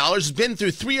 million, has been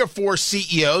through 3 or 4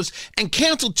 CEOs, and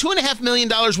canceled $2.5 million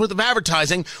worth of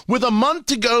advertising with a month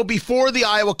to go before the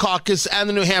Iowa caucus and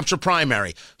the New Hampshire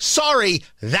primary. Sorry,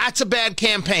 that's a bad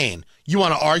campaign. You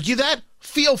want to argue that?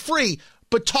 Feel free,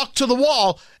 but talk to the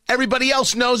wall. Everybody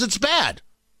else knows it's bad.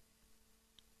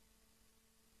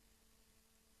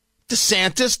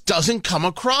 DeSantis doesn't come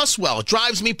across well. It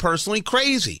drives me personally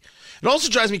crazy. It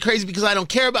also drives me crazy because I don't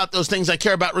care about those things. I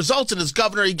care about results, and as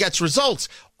governor, he gets results.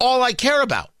 All I care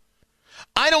about.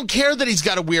 I don't care that he's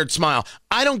got a weird smile.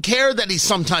 I don't care that he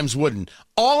sometimes wouldn't.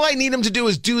 All I need him to do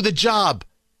is do the job.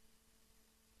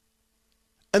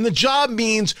 And the job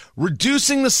means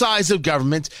reducing the size of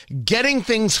government, getting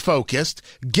things focused,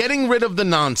 getting rid of the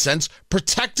nonsense,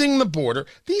 protecting the border.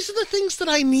 These are the things that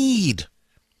I need.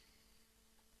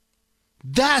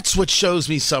 That's what shows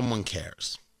me someone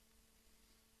cares.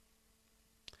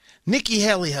 Nikki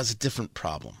Haley has a different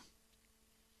problem.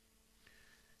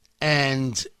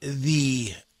 And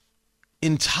the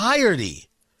entirety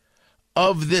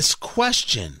of this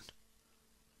question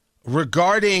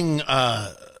regarding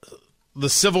the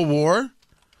Civil War,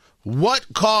 what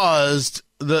caused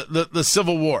the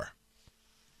Civil War?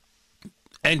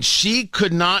 And she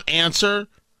could not answer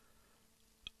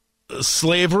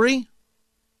slavery.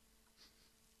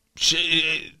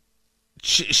 She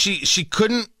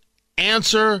couldn't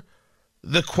answer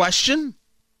the question.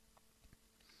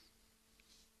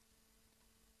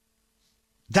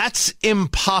 That's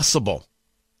impossible.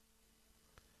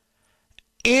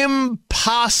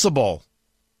 Impossible.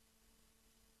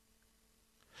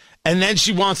 And then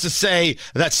she wants to say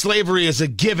that slavery is a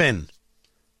given.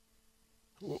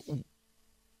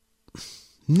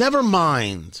 Never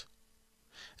mind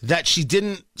that she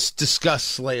didn't discuss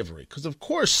slavery, because of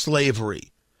course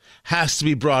slavery has to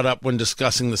be brought up when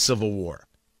discussing the Civil War.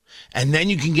 And then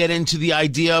you can get into the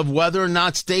idea of whether or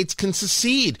not states can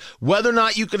secede, whether or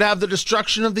not you could have the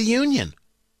destruction of the Union.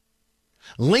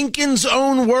 Lincoln's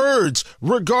own words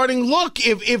regarding, look,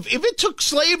 if it took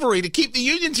slavery to keep the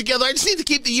Union together, I just need to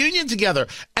keep the Union together.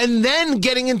 And then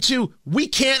getting into, we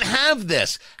can't have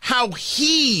this, how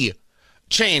he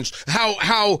changed,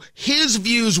 how his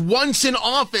views once in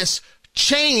office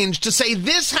changed to say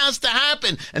this has to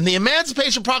happen and the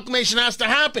Emancipation Proclamation has to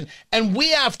happen and we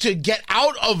have to get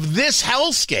out of this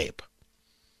hellscape.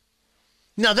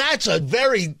 Now that's a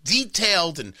very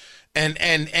detailed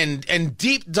and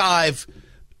deep dive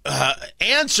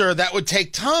answer that would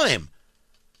take time.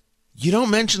 You don't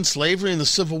mention slavery in the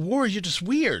Civil War, you're just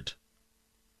weird.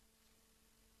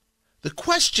 The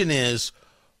question is,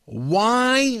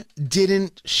 why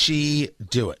didn't she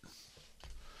do it?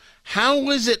 How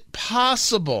is it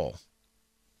possible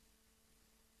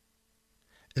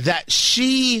that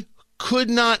she could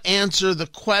not answer the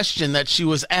question that she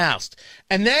was asked?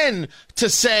 And then to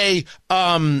say,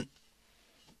 it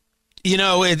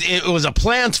was a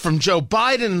plant from Joe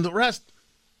Biden and the rest.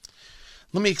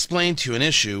 Let me explain to you an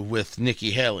issue with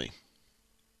Nikki Haley.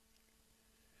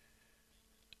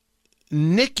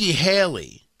 Nikki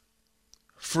Haley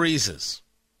freezes.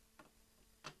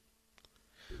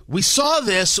 We saw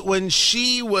this when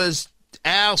she was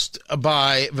asked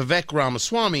by Vivek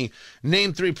Ramaswamy,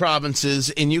 name 3 provinces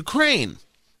in Ukraine.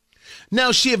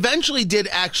 Now, she eventually did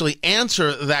actually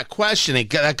answer that question.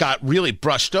 That got really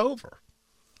brushed over.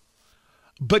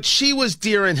 But she was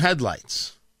deer in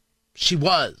headlights. She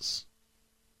was.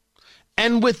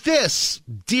 And with this,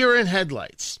 deer in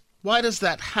headlights, why does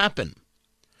that happen?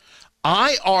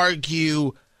 I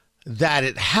argue that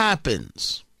it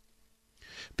happens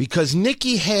because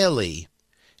Nikki Haley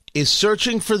is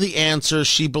searching for the answer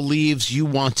she believes you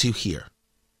want to hear,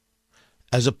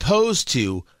 as opposed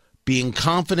to being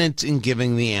confident in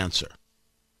giving the answer.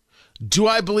 Do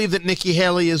I believe that Nikki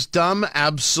Haley is dumb?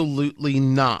 Absolutely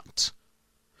not.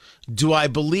 Do I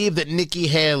believe that Nikki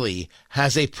Haley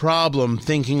has a problem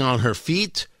thinking on her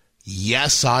feet?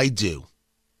 Yes, I do.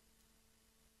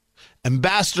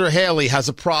 Ambassador Haley has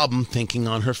a problem thinking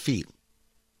on her feet.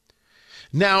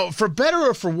 Now, for better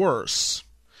or for worse,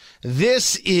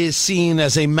 this is seen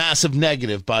as a massive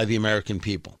negative by the American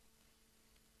people.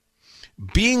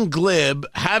 Being glib,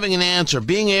 having an answer,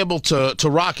 being able to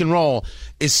rock and roll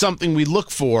is something we look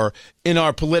for in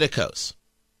our politicos.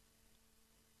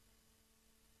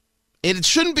 It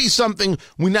shouldn't be something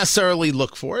we necessarily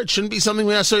look for. It shouldn't be something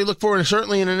we necessarily look for, and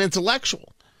certainly in an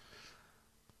intellectual,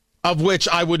 of which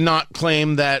I would not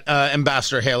claim that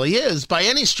Ambassador Haley is by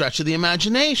any stretch of the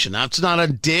imagination. That's not a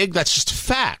dig. That's just a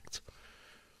fact.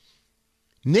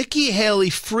 Nikki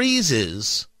Haley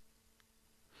freezes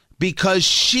because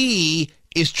she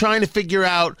is trying to figure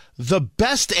out the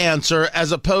best answer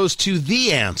as opposed to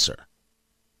the answer.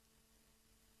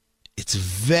 It's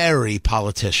very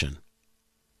politician.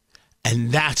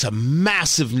 And that's a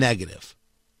massive negative.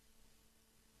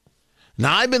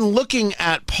 Now, I've been looking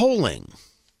at polling.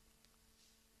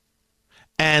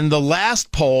 And the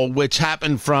last poll, which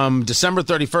happened from December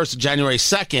 31st to January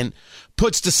 2nd,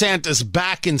 puts DeSantis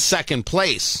back in second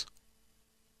place.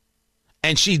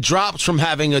 And she drops from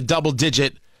having a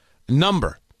double-digit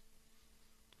number.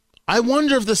 I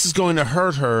wonder if this is going to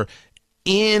hurt her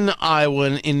in Iowa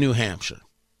and in New Hampshire.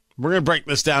 We're going to break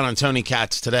this down on Tony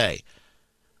Katz today.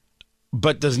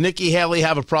 But does Nikki Haley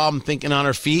have a problem thinking on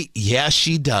her feet? Yes,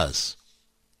 she does.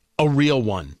 A real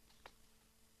one.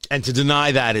 And to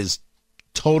deny that is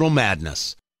total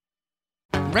madness.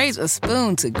 Raise a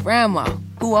spoon to Grandma,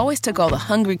 who always took all the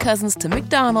hungry cousins to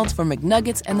McDonald's for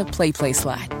McNuggets and the Play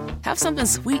Slide. Have something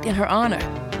sweet in her honor.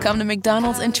 Come to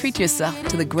McDonald's and treat yourself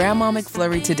to the Grandma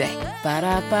McFlurry today.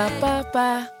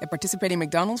 Ba-da-ba-ba-ba. At participating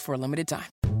McDonald's for a limited time.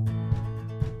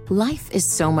 Life is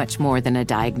so much more than a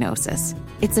diagnosis.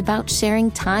 It's about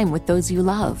sharing time with those you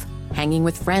love, hanging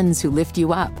with friends who lift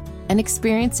you up, and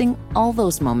experiencing all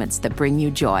those moments that bring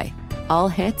you joy. All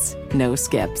hits, no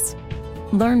skips.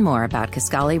 Learn more about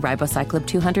Kisqali Ribociclib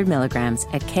 200 milligrams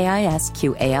at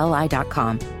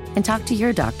KISQALI.com and talk to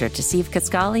your doctor to see if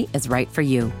Kisqali is right for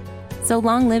you. So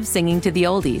long live singing to the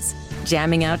oldies,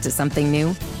 jamming out to something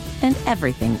new, and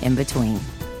everything in between.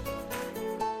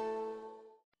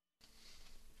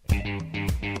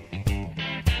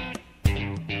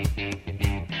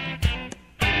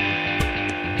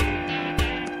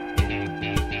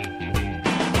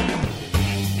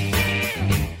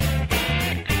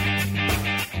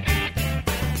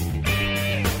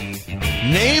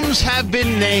 Names have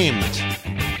been named.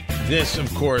 This,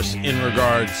 of course, in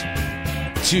regards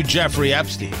to Jeffrey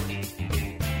Epstein.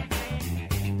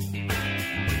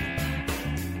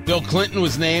 Bill Clinton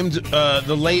was named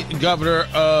the late governor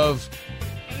of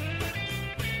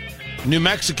New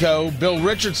Mexico. Bill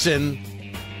Richardson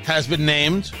has been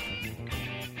named.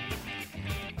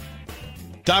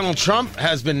 Donald Trump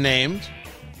has been named.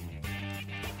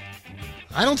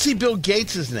 I don't see Bill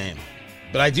Gates' name,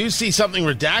 but I do see something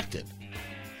redacted.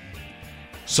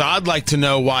 So I'd like to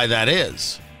know why that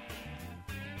is.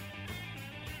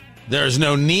 There's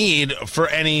no need for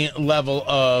any level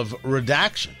of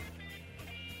redaction.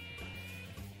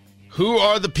 Who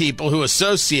are the people who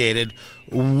associated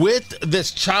with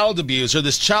this child abuser,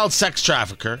 this child sex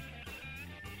trafficker,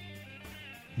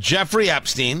 Jeffrey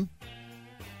Epstein?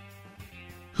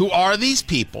 Who are these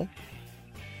people?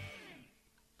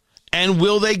 And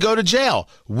will they go to jail?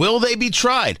 Will they be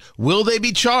tried? Will they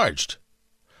be charged?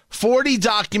 40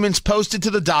 documents posted to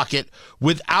the docket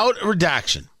without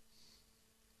redaction.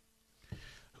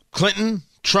 Clinton,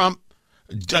 Trump,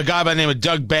 a guy by the name of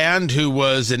Doug Band, who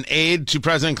was an aide to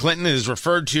President Clinton and is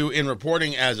referred to in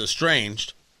reporting as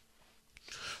estranged.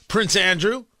 Prince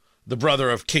Andrew, the brother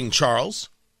of King Charles.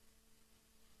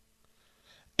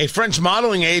 A French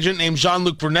modeling agent named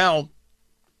Jean-Luc Brunel,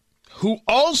 who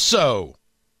also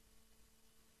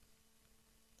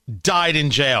died in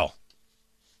jail,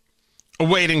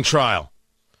 awaiting trial.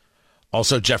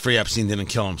 Also, Jeffrey Epstein didn't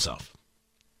kill himself.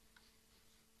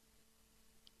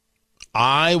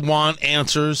 I want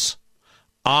answers.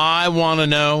 I want to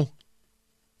know.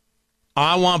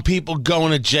 I want people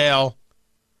going to jail.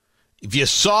 If you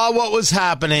saw what was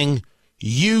happening,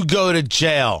 you go to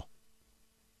jail.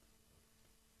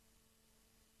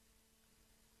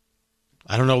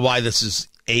 I don't know why this is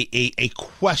a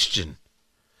question.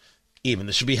 Even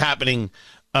this should be happening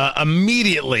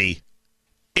immediately,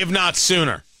 if not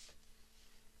sooner.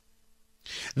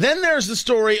 Then there's the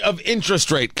story of interest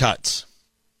rate cuts.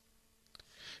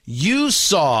 You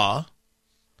saw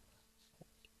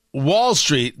Wall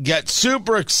Street get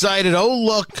super excited. Oh,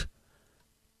 look,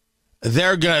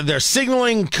 they're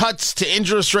signaling cuts to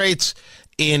interest rates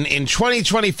in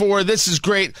 2024. This is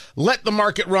great. Let the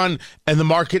market run. And the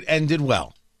market ended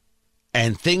well.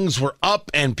 And things were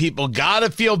up, and people got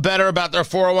to feel better about their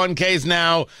 401ks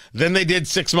now than they did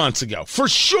 6 months ago. For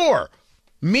sure.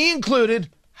 Me included,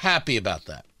 happy about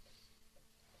that.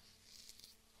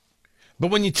 But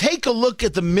when you take a look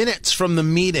at the minutes from the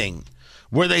meeting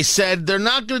where they said they're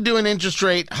not going to do an interest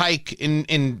rate hike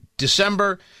in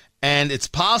December, and it's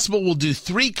possible we'll do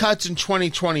 3 cuts in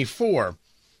 2024,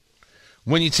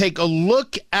 when you take a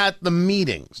look at the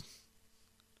meetings,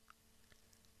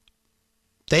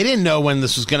 they didn't know when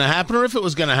this was going to happen or if it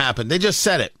was going to happen. They just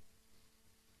said it.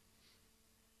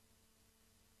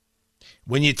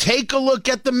 When you take a look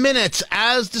at the minutes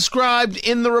as described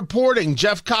in the reporting,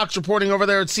 Jeff Cox reporting over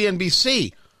there at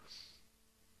CNBC,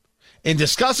 in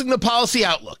discussing the policy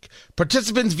outlook,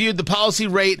 participants viewed the policy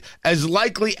rate as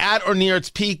likely at or near its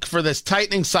peak for this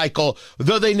tightening cycle,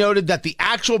 though they noted that the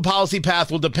actual policy path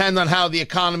will depend on how the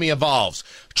economy evolves.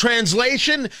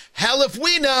 Translation, hell if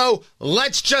we know,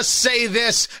 let's just say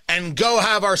this and go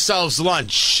have ourselves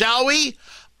lunch, shall we?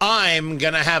 I'm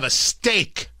going to have a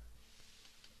steak.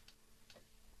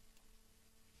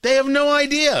 They have no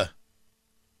idea.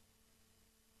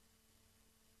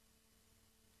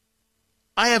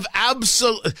 They have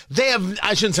absolutely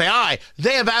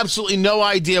no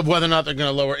idea of whether or not they're going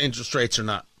to lower interest rates or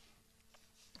not.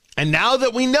 And now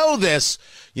that we know this,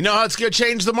 you know how it's going to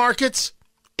change the markets?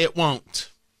 It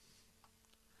won't.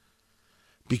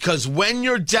 Because when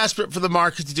you're desperate for the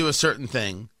market to do a certain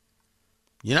thing,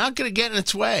 you're not going to get in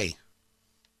its way.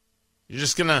 You're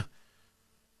just going to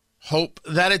hope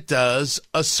that it does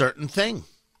a certain thing.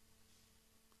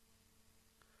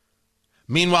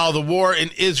 Meanwhile, the war in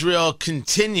Israel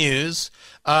continues.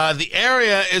 The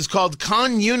area is called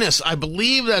Khan Yunis. I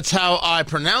believe that's how I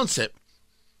pronounce it.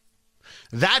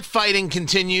 That fighting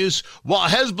continues while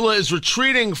Hezbollah is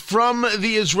retreating from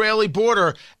the Israeli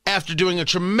border after doing a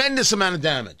tremendous amount of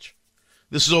damage.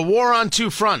 This is a war on two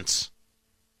fronts.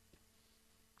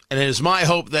 And it is my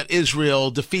hope that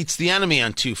Israel defeats the enemy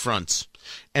on two fronts.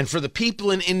 And for the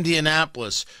people in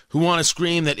Indianapolis who want to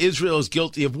scream that Israel is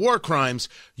guilty of war crimes,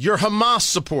 you're Hamas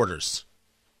supporters.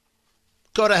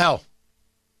 Go to hell.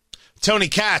 Tony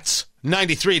Katz,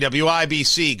 93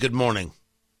 WIBC. Good morning.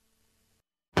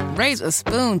 Raise a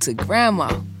spoon to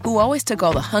Grandma, who always took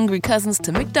all the hungry cousins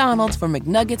to McDonald's for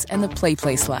McNuggets and the Play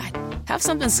Slide. Have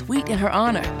something sweet in her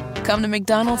honor. Come to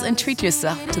McDonald's and treat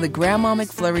yourself to the Grandma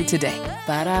McFlurry today.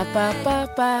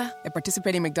 Ba-da-ba-ba-ba. At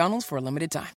participating McDonald's for a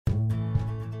limited time.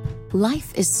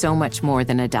 Life is so much more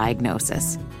than a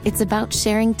diagnosis. It's about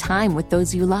sharing time with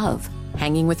those you love,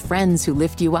 hanging with friends who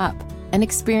lift you up, and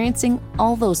experiencing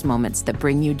all those moments that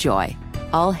bring you joy.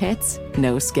 All hits,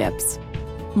 no skips.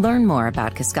 Learn more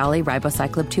about Kisqali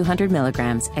Ribociclib 200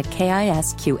 milligrams at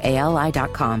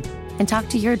KISQALI.com and talk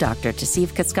to your doctor to see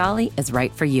if Kisqali is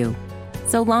right for you.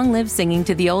 So long live singing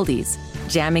to the oldies,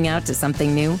 jamming out to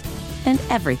something new, and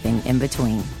everything in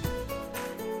between.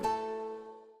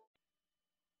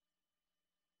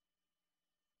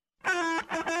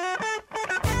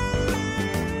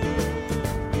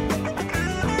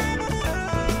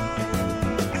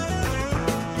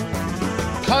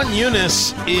 Khan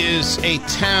Yunis is a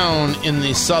town in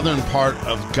the southern part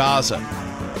of Gaza.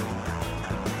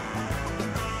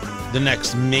 The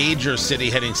next major city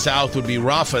heading south would be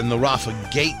Rafah and the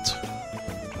Rafah Gate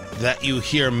that you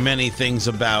hear many things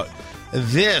about.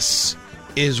 This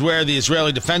is where the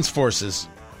Israeli Defense Forces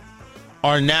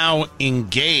are now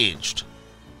engaged.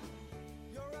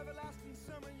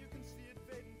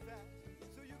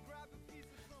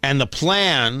 And the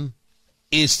plan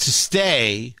is to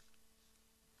stay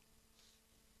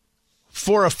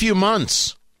for a few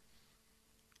months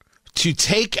to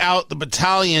take out the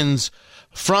battalions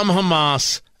from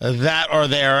Hamas that are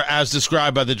there as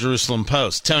described by the Jerusalem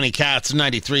Post. Tony Katz,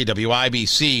 93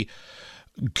 WIBC.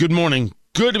 Good morning.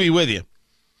 Good to be with you.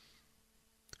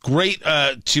 Great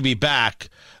to be back.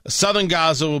 Southern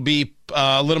Gaza will be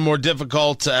a little more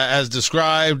difficult as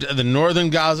described than northern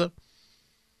Gaza.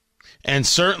 And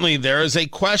certainly there is a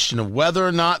question of whether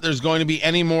or not there's going to be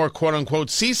any more quote-unquote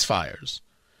ceasefires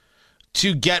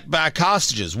to get back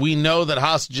hostages. We know that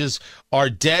hostages are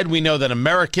dead. We know that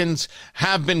Americans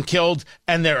have been killed,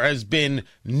 and there has been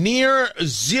near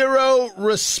zero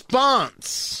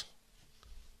response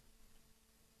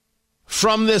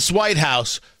from this White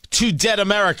House to dead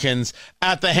Americans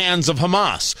at the hands of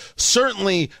Hamas.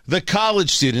 Certainly the college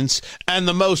students and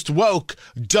the most woke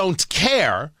don't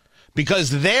care, because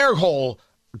their whole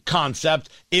concept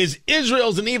is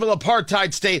Israel's an evil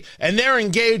apartheid state and they're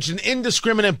engaged in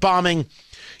indiscriminate bombing.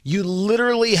 You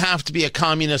literally have to be a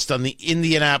communist on the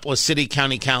Indianapolis City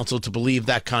County Council to believe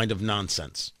that kind of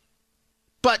nonsense.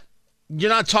 But you're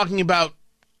not talking about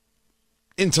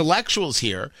intellectuals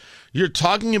here. You're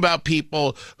talking about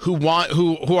people who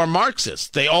are Marxists.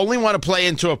 They only want to play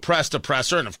into oppressed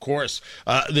oppressor, and of course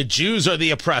the Jews are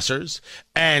the oppressors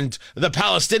and the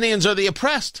Palestinians are the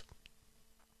oppressed.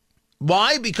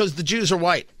 Why? Because the Jews are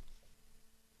white.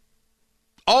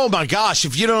 Oh my gosh,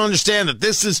 if you don't understand that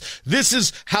this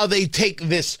is how they take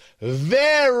this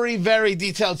very, very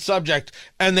detailed subject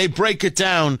and they break it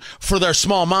down for their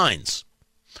small minds.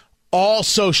 All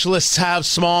socialists have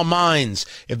small minds.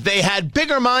 If they had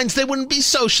bigger minds, they wouldn't be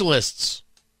socialists.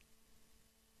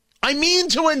 I mean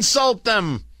to insult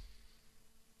them.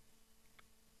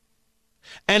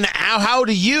 And how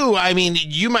do you, I mean,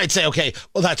 you might say, okay,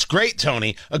 well, that's great,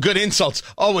 Tony. A good insult's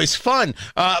always fun.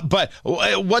 But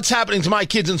what's happening to my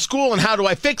kids in school and how do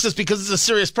I fix this? Because it's a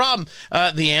serious problem.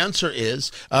 The answer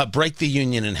is break the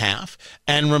union in half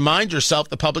and remind yourself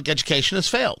that public education has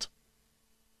failed.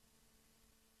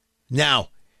 Now,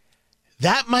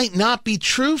 that might not be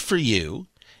true for you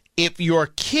if your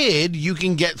kid you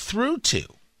can get through to.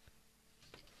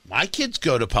 My kids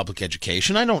go to public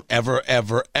education. I don't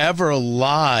ever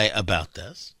lie about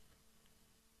this.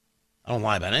 I don't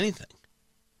lie about anything.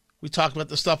 We talk about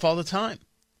this stuff all the time.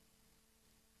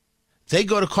 They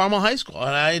go to Carmel High School,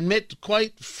 and I admit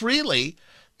quite freely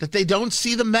that they don't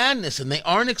see the madness, and they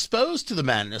aren't exposed to the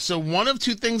madness. So one of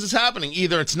two things is happening.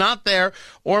 Either it's not there,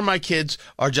 or my kids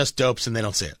are just dopes and they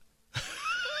don't see it.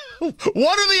 One or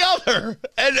the other,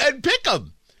 and pick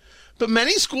them. But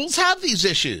many schools have these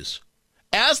issues.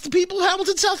 Ask the people of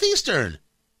Hamilton Southeastern.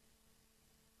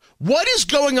 What is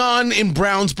going on in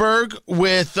Brownsburg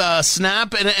with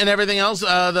SNAP and everything else?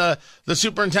 The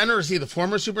superintendent, or is he the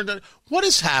former superintendent? What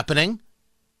is happening?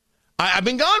 I've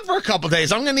been gone for a couple of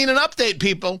days. I'm going to need an update,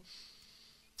 people.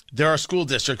 There are school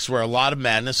districts where a lot of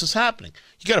madness is happening.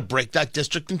 You got to break that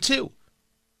district in two.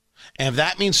 And if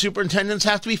that means superintendents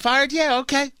have to be fired, yeah,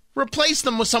 okay. Replace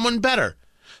them with someone better.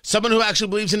 Someone who actually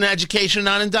believes in education,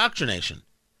 not indoctrination.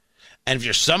 And if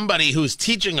you're somebody who's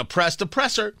teaching oppressed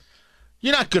oppressor,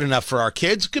 you're not good enough for our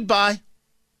kids. Goodbye.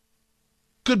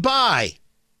 Goodbye.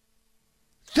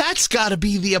 That's got to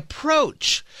be the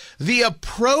approach. The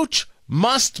approach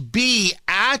must be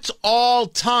at all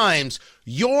times,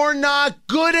 you're not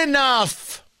good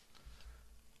enough.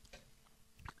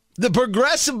 The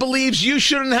progressive believes you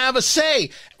shouldn't have a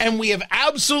say. And we have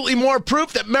absolutely more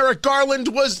proof that Merrick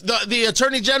Garland was, the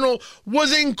Attorney General,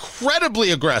 was incredibly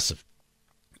aggressive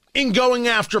in going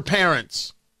after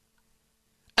parents.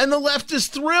 And the left is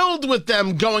thrilled with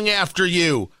them going after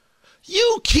you.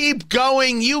 You keep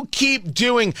going. You keep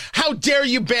doing. How dare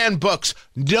you ban books?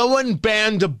 No one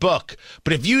banned a book.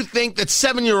 But if you think that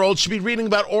 7-year-olds should be reading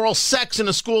about oral sex in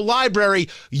a school library,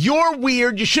 you're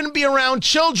weird. You shouldn't be around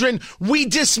children. We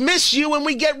dismiss you and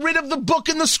we get rid of the book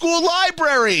in the school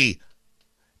library.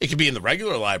 It could be in the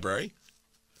regular library.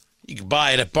 You can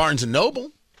buy it at Barnes &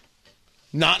 Noble.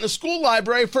 Not in a school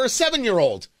library for a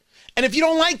 7-year-old. And if you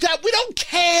don't like that, we don't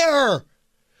care.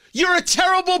 You're a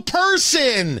terrible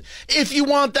person if you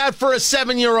want that for a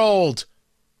 7-year-old.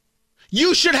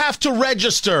 You should have to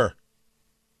register.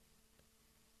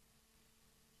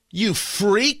 You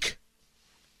freak.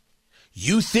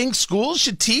 You think schools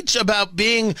should teach about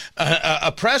being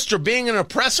oppressed or being an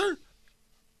oppressor?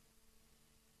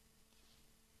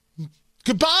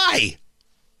 Goodbye.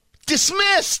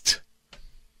 Dismissed.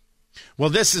 Well,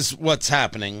 this is what's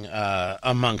happening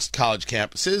amongst college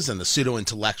campuses and the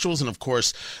pseudo-intellectuals and, of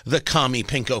course, the commie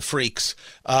pinko freaks,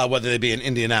 whether they be in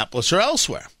Indianapolis or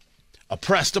elsewhere.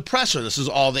 Oppressed oppressor. This is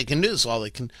all they can do. This is all they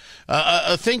can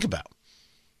think about.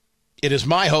 It is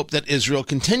my hope that Israel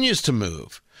continues to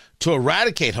move to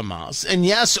eradicate Hamas and,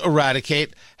 yes,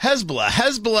 eradicate Hezbollah.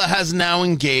 Hezbollah has now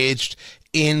engaged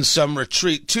in some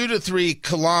retreat, 2 to 3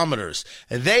 kilometers.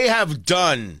 They have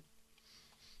done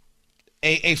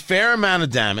a fair amount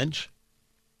of damage,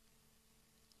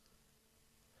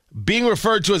 being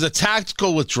referred to as a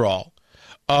tactical withdrawal.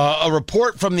 A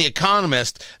report from The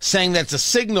Economist saying that's a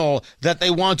signal that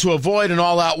they want to avoid an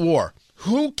all-out war.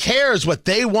 Who cares what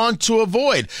they want to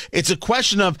avoid? It's a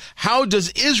question of how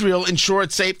does Israel ensure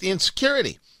its safety and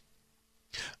security?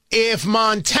 If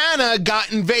Montana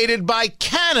got invaded by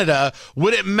Canada,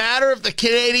 would it matter if the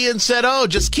Canadians said, oh,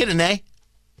 just kidding, eh?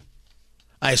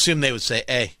 I assume they would say,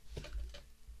 eh.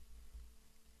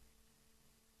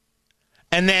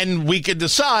 And then we could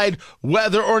decide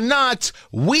whether or not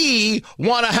we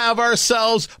want to have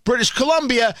ourselves British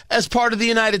Columbia as part of the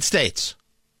United States.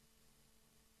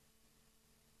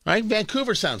 Right?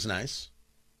 Vancouver sounds nice.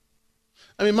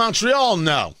 I mean, Montreal,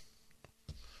 no.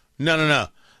 No.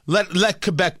 Let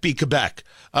Quebec be Quebec.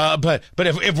 But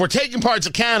if we're taking parts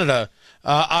of Canada,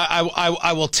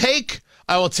 I will take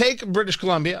British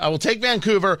Columbia. I will take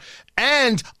Vancouver,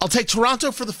 and I'll take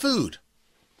Toronto for the food.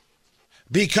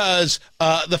 Because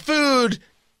the food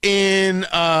in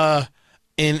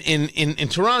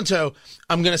Toronto,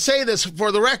 I'm going to say this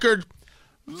for the record,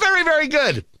 very, very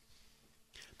good.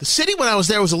 The city when I was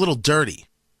there was a little dirty,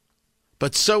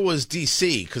 but so was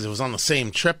D.C. because it was on the same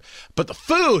trip. But the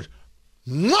food,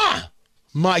 mwah!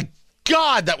 My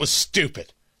God, that was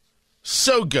stupid.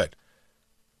 So good.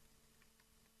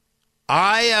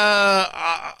 I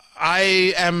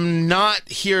am not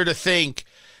here to think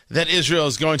that Israel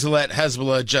is going to let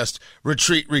Hezbollah just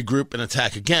retreat, regroup, and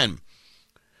attack again.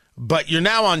 But you're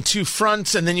now on two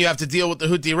fronts, and then you have to deal with the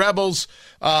Houthi rebels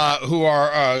who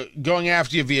are going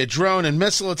after you via drone and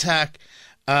missile attack.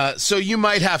 So you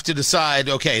might have to decide,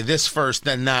 okay, this first,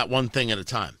 then that, one thing at a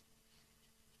time.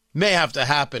 May have to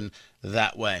happen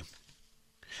that way.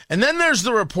 And then there's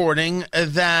the reporting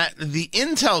that the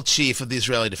intel chief of the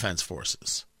Israeli Defense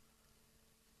Forces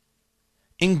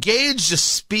engaged a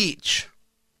speech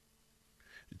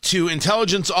to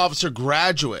intelligence officer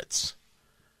graduates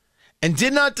and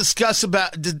did not discuss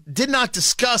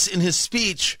in his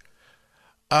speech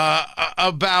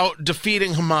about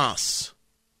defeating Hamas.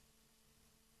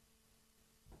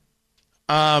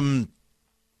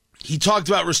 He talked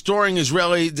about restoring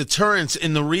Israeli deterrence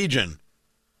in the region,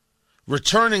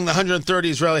 returning the 130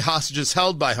 Israeli hostages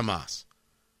held by Hamas.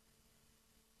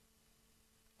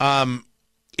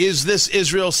 Is this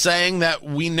Israel saying that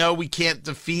we know we can't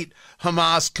defeat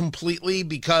Hamas completely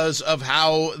because of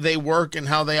how they work and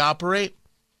how they operate?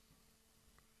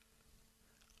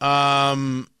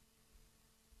 I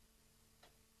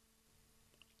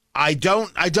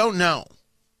don't know.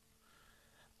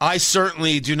 I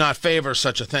certainly do not favor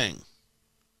such a thing.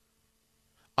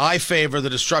 I favor the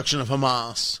destruction of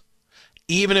Hamas,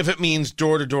 even if it means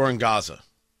door to door in Gaza.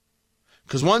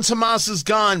 Because once Hamas is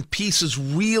gone, peace is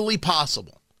really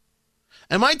possible.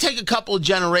 It might take a couple of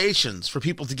generations for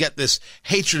people to get this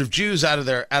hatred of Jews out of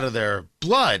their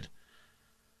blood.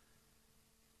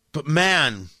 But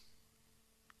man,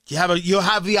 you'll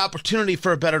have the opportunity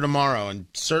for a better tomorrow, and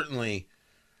certainly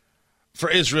for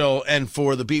Israel and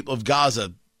for the people of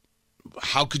Gaza.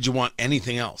 How could you want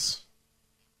anything else?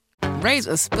 Raise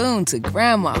a spoon to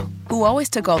Grandma, who always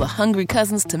took all the hungry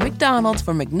cousins to McDonald's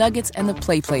for McNuggets and the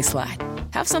Play Slide.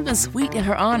 Have something sweet in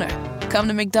her honor. Come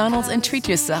to McDonald's and treat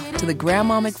yourself to the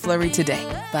Grandma McFlurry today.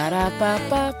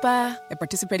 Ba-da-ba-ba-ba. At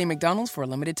participating McDonald's for a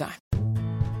limited time.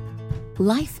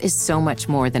 Life is so much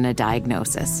more than a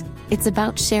diagnosis. It's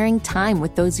about sharing time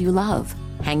with those you love,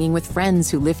 hanging with friends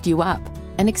who lift you up,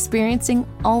 and experiencing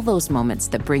all those moments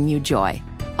that bring you joy.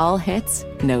 All hits,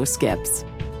 no skips.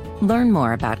 Learn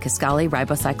more about Kisqali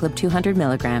Ribociclib 200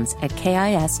 milligrams at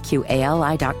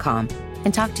KISQALI.com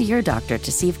and talk to your doctor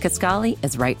to see if Kisqali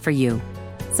is right for you.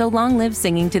 So long live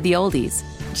singing to the oldies,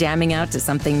 jamming out to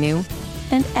something new,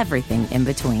 and everything in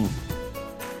between.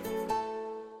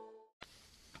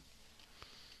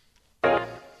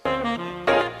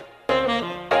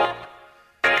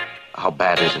 How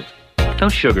bad is it? Don't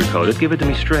sugarcoat it. Give it to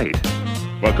me straight.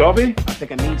 Want coffee? I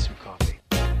think I need some coffee.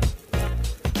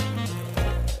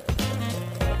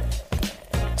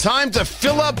 Time to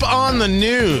fill up on the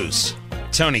news.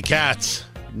 Tony Katz,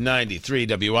 93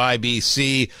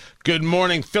 WIBC. Good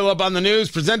morning. Fill up on the news,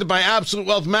 presented by Absolute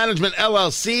Wealth Management,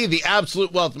 LLC, the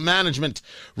Absolute Wealth Management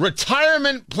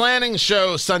Retirement Planning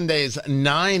Show, Sundays,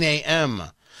 9 a.m.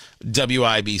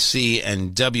 WIBC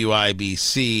and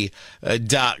WIBC.com.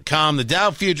 The Dow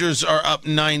futures are up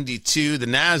 92. The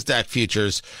NASDAQ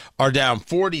futures are down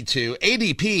 42.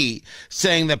 ADP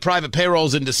saying that private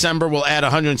payrolls in December will add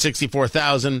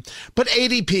 164,000, but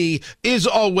ADP is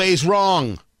always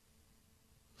wrong.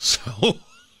 So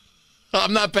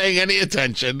I'm not paying any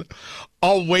attention.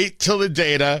 I'll wait till the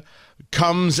data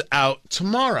comes out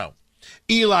tomorrow.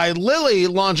 Eli Lilly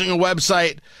launching a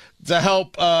website to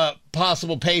help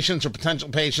possible patients or potential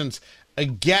patients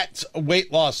get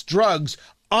weight loss drugs.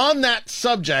 On that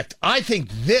subject, I think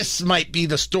this might be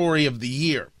the story of the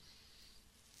year.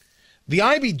 The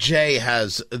IBJ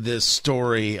has this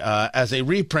story as a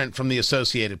reprint from the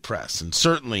Associated Press, and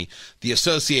certainly the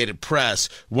Associated Press,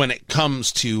 when it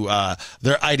comes to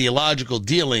their ideological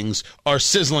dealings, are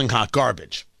sizzling hot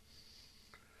garbage.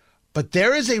 But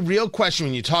there is a real question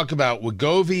when you talk about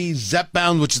Wegovy,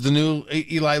 Zepbound, which is the new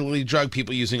Eli Lilly drug,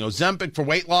 people using Ozempic for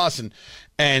weight loss,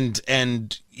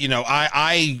 and you know,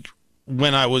 I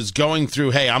when I was going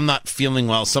through, hey, I'm not feeling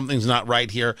well, something's not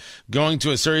right here, going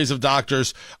to a series of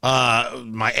doctors,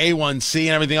 my A1C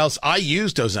and everything else, I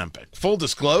used Ozempic. Full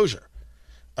disclosure.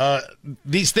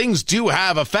 These things do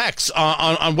have effects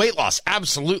on weight loss.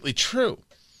 Absolutely true.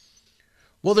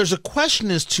 Well, there's a question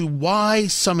as to why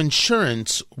some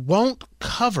insurance won't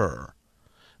cover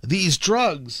these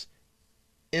drugs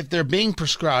if they're being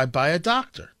prescribed by a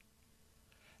doctor.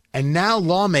 And now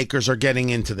lawmakers are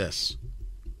getting into this.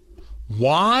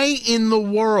 Why in the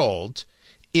world,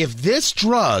 if this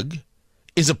drug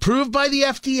is approved by the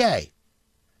FDA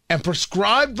and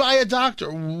prescribed by a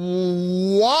doctor,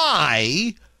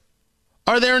 why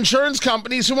are there insurance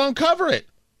companies who won't cover it?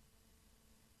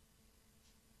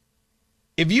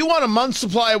 If you want a month's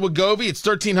supply of Wegovy, it's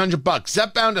 $1,300.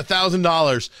 Zepbound,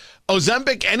 $1,000.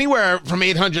 Ozempic, anywhere from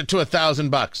 $800 to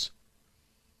 $1,000.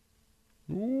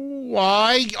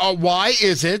 Why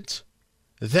is it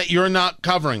that you're not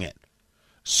covering it?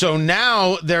 So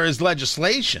now there is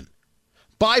legislation,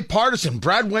 bipartisan.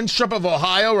 Brad Winstrup of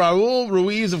Ohio, Raul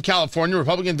Ruiz of California,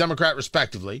 Republican, Democrat,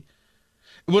 respectively,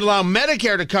 would allow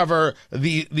Medicare to cover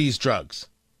these drugs.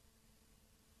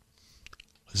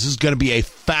 This is going to be a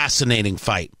fascinating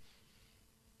fight.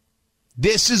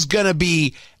 This is going to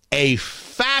be a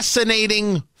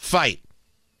fascinating fight.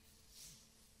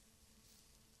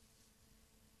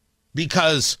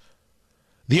 Because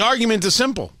the argument is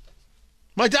simple.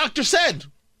 My doctor said.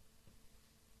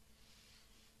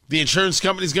 The insurance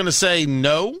company's going to say,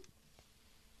 no,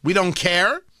 we don't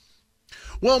care.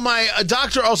 Well, my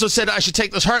doctor also said I should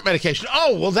take this heart medication.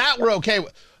 Oh, well, that we're okay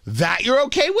with. That you're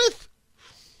okay with?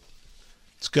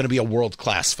 It's going to be a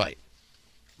world-class fight.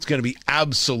 It's going to be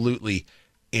absolutely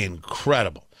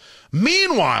incredible.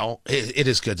 Meanwhile, it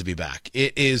is good to be back.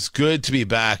 It is good to be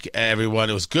back, everyone.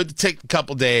 It was good to take a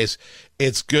couple days.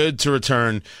 It's good to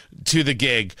return to the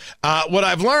gig. What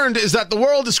I've learned is that the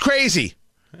world is crazy,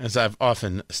 as I've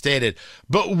often stated,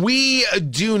 but we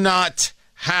do not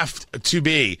have to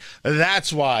be.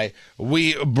 That's why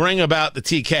we bring about the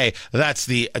TK. That's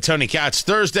the Tony Katz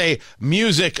Thursday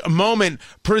Music Moment,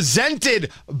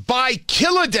 presented by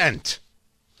Killadent.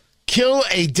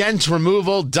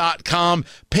 KillaDentRemoval.com.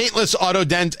 Paintless auto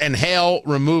dent and hail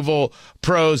removal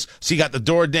pros. So you got the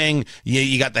door ding,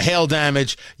 you got the hail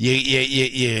damage,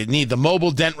 you need the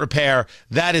mobile dent repair.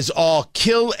 That is all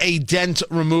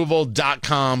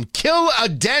KillaDentRemoval.com.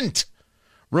 Killadent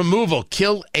Removal.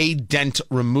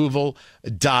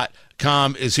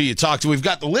 KillaDentRemoval.com is who you talk to. We've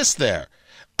got the list there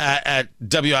at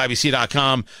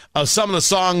WIBC.com of some of the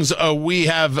songs we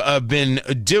have been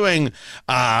doing.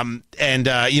 I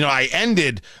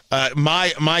ended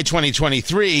my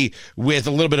 2023 with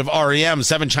a little bit of REM,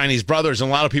 Seven Chinese Brothers,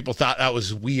 and a lot of people thought that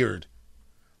was weird.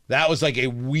 That was like a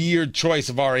weird choice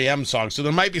of REM song. So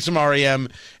there might be some REM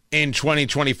in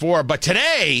 2024. But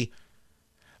today,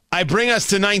 I bring us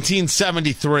to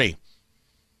 1973.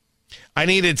 I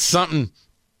needed something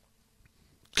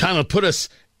kind of put us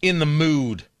in the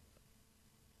mood.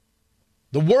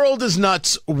 The world is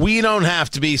nuts. We don't have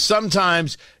to be.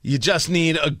 Sometimes you just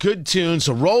need a good tune.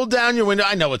 So roll down your window.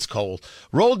 I know it's cold.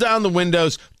 Roll down the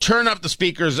windows. Turn up the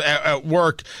speakers at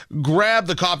work. Grab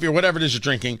the coffee or whatever it is you're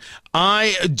drinking.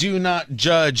 I do not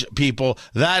judge people.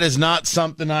 That is not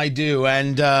something I do.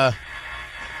 And, a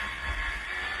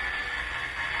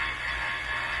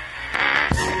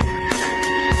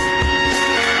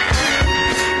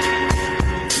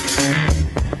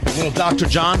little Dr.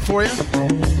 John for you.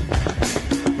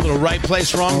 A little right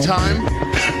place, wrong time.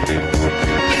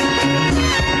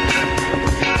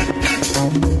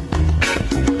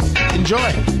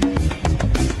 Enjoy.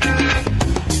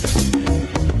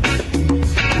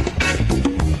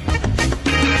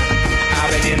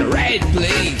 I've been in the right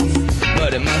place,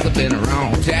 but it must have been the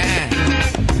wrong time.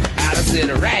 I done said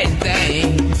the right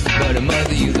thing, but it must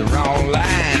have used the wrong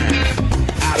line.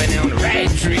 I've been on the right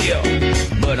trip,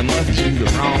 but I must have used the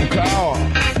wrong car.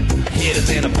 Hit us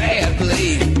in a bad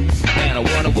place, and I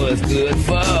wonder what's good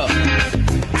for.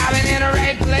 I've been in the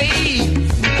right place,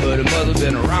 but it must have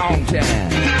been the wrong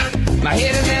time. My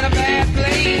head is in a bad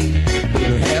place, but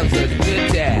I have such a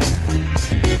good time.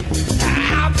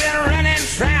 I've been running,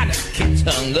 trying to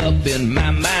get hung up in my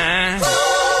mind.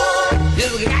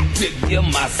 Just got to give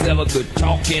myself a good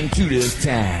talking to this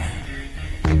time.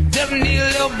 Just need a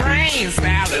little brain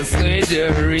salad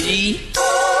surgery.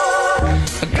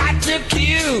 I got to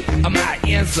cue my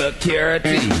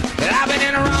insecurity. I've been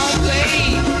in the wrong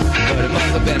place, but it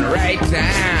must have been the right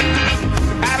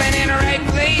time. I've been in the right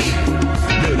place,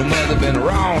 but it must have been the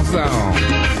wrong song.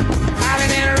 I've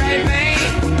been in the right vein,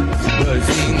 but it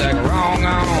seems like a wrong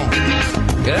on.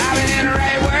 Cause I've been in the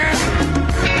right word,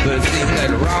 but it seems like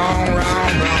a wrong.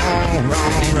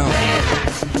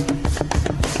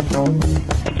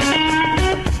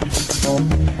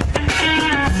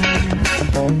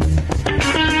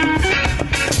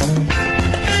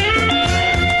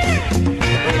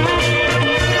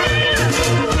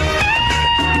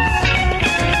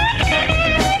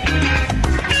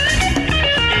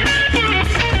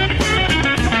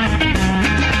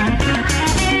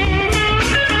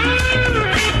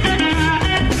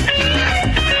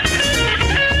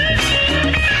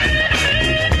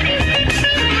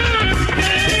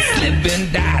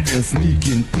 Been down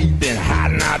sneaking, peeping,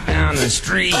 hiding out down the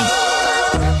street.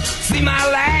 See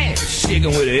my life shaking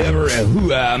with every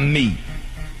who I meet.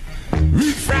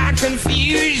 Root fried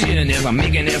confusion as I'm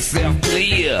making itself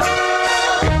clear.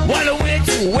 Wonder which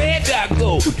way I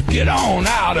go to get on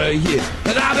out of here.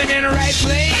 Cause I've been in the right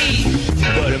place,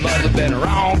 but it must have been the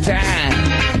wrong time.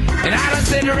 And I done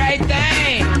said the right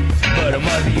thing, but I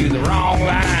must have used the wrong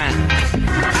line.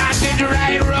 I took the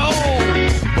right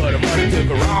road, but I must have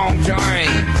took a wrong turn.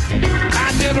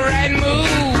 I took a right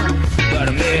move, but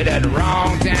I made it at the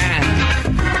wrong time.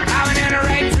 I've been in the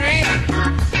right trip,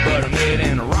 but I made it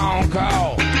in the wrong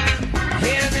call.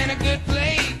 Headed in a good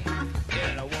place,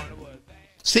 and I wonder what.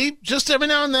 See, just every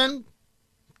now and then,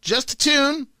 just a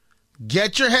tune,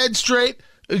 get your head straight,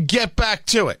 get back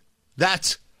to it.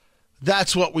 That's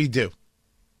what we do.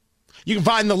 You can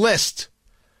find the list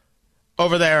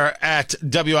over there at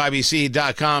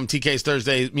WIBC.com. TK's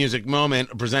Thursday Music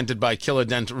Moment presented by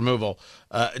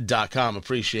KillerDentRemoval.com.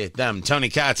 Appreciate them. Tony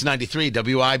Katz, 93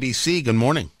 WIBC. Good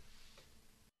morning.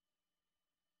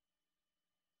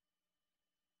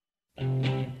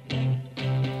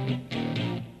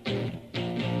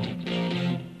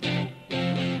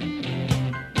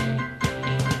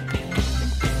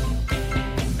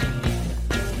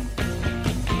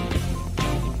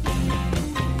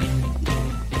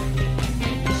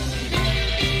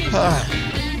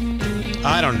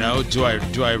 I don't know. Do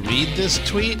I read this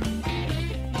tweet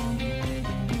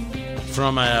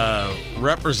from a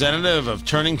representative of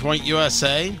Turning Point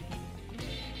USA?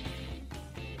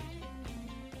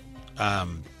 I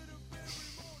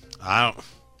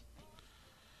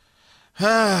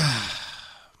don't.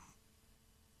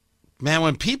 Man,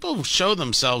 when people show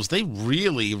themselves, they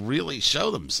really, really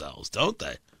show themselves, don't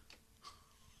they?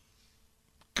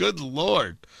 Good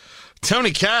Lord.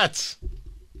 Tony Katz.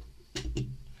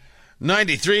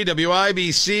 93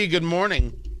 WIBC, good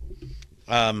morning.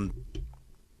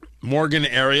 Morgan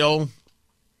Ariel.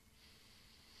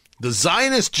 The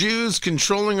Zionist Jews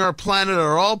controlling our planet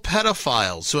are all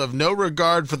pedophiles who have no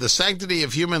regard for the sanctity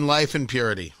of human life and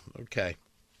purity. Okay.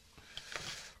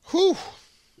 Whew.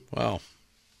 Well.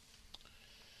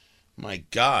 My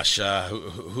gosh.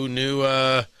 Who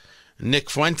knew Nick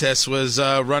Fuentes was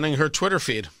running her Twitter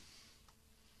feed?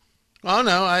 Oh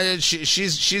no,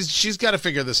 she's got to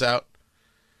figure this out.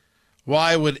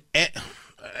 Why would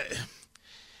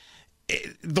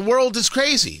the world is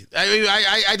crazy?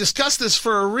 I discussed this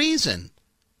for a reason.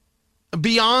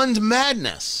 Beyond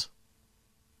madness.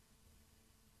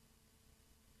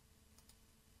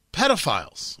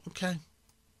 Pedophiles. Okay.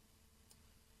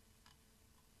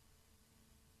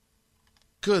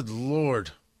 Good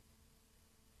Lord.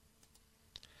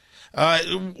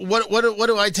 What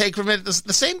do I take from it? The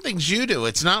same things you do.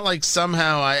 It's not like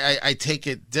somehow I take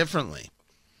it differently.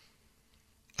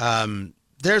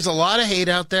 There's a lot of hate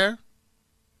out there.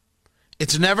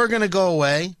 It's never going to go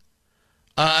away.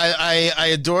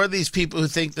 I adore these people who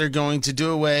think they're going to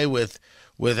do away with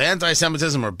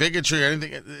anti-Semitism or bigotry or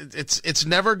anything. It's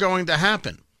never going to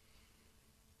happen.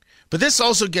 But this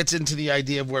also gets into the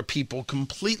idea of where people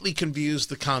completely confuse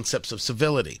the concepts of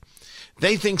civility.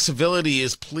 They think civility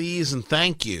is please and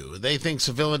thank you. They think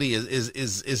civility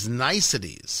is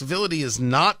niceties. Civility is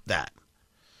not that.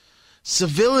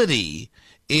 Civility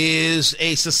is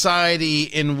a society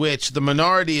in which the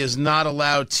minority is not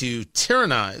allowed to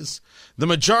tyrannize the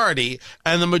majority,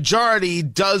 and the majority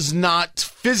does not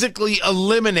physically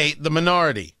eliminate the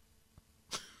minority.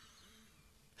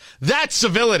 That's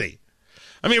civility.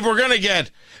 I mean, if we're gonna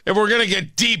get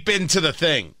deep into the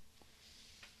thing.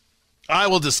 I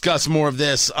will discuss more of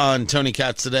this on Tony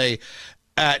Katz today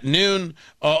at noon.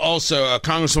 Also,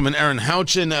 Congresswoman Erin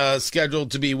Houchin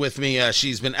scheduled to be with me.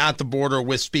 She's been at the border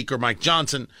with Speaker Mike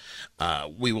Johnson.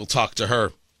 We will talk to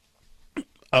her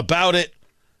about it.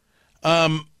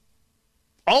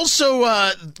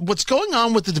 Also, what's going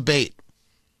on with the debate?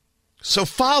 So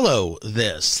follow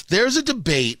this. There's a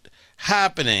debate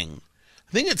happening,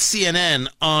 I think it's CNN,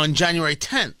 on January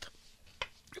 10th.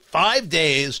 5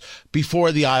 days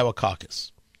before the Iowa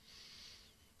caucus.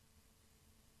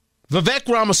 Vivek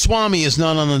Ramaswamy is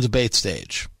not on the debate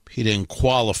stage. He didn't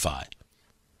qualify.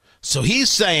 So he's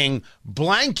saying,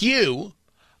 blank you,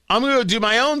 I'm going to do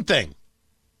my own thing.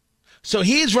 So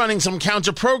he's running some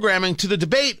counter-programming to the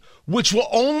debate, which will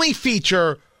only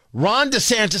feature Ron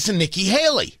DeSantis and Nikki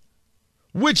Haley,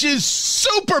 which is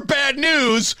super bad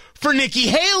news for Nikki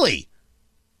Haley.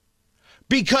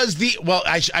 Because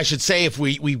I should say, if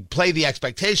we play the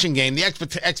expectation game, the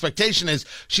expectation is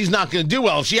she's not going to do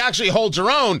well. If she actually holds her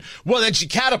own, well, then she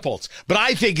catapults. But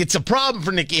I think it's a problem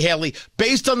for Nikki Haley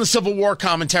based on the Civil War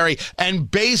commentary and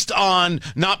based on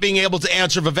not being able to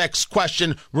answer Vivek's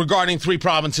question regarding 3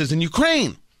 provinces in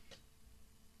Ukraine.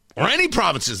 Or any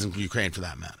provinces in Ukraine, for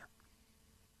that matter.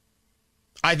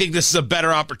 I think this is a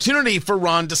better opportunity for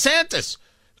Ron DeSantis.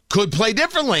 Could play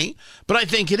differently, but I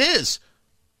think it is.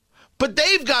 But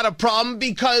they've got a problem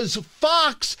because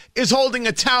Fox is holding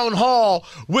a town hall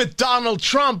with Donald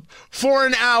Trump for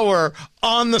an hour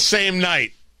on the same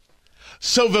night.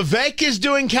 So Vivek is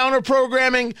doing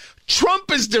counter-programming.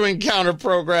 Trump is doing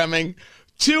counter-programming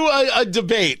to a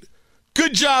debate.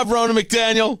 Good job, Rona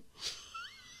McDaniel.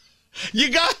 You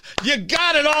got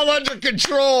it all under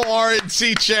control,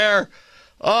 RNC chair.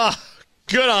 Oh,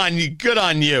 good on you. Good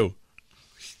on you.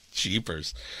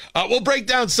 Jeepers. We'll break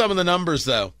down some of the numbers,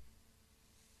 though.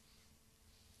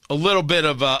 A little bit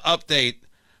of update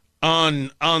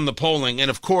on the polling.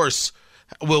 And, of course,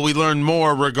 will we learn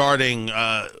more regarding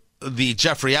the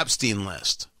Jeffrey Epstein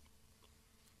list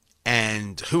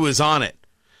and who is on it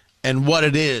and what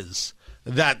it is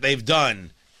that they've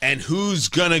done and who's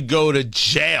going to go to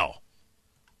jail.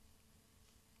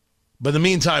 But in the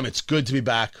meantime, it's good to be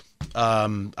back.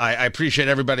 I appreciate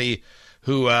everybody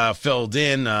who filled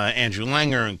in, Andrew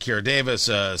Langer and Keira Davis,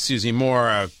 Susie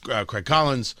Moore, Craig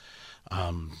Collins.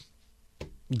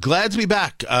 Glad to be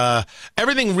back.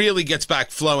 Everything really gets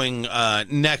back flowing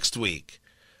next week.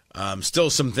 Still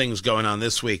some things going on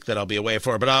this week that I'll be away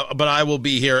for, but I will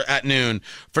be here at noon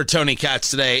for Tony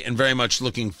Katz today, and very much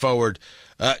looking forward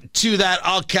to that.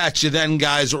 I'll catch you then,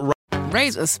 guys.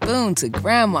 Raise a spoon to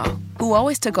Grandma, who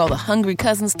always took all the hungry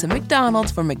cousins to McDonald's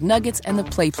for McNuggets and the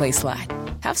Play Slide.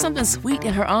 Have something sweet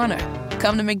in her honor.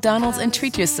 Come to McDonald's and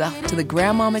treat yourself to the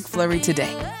Grandma McFlurry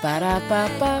today.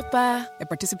 Ba-da-ba-ba-ba. At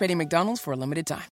participating McDonald's for a limited time.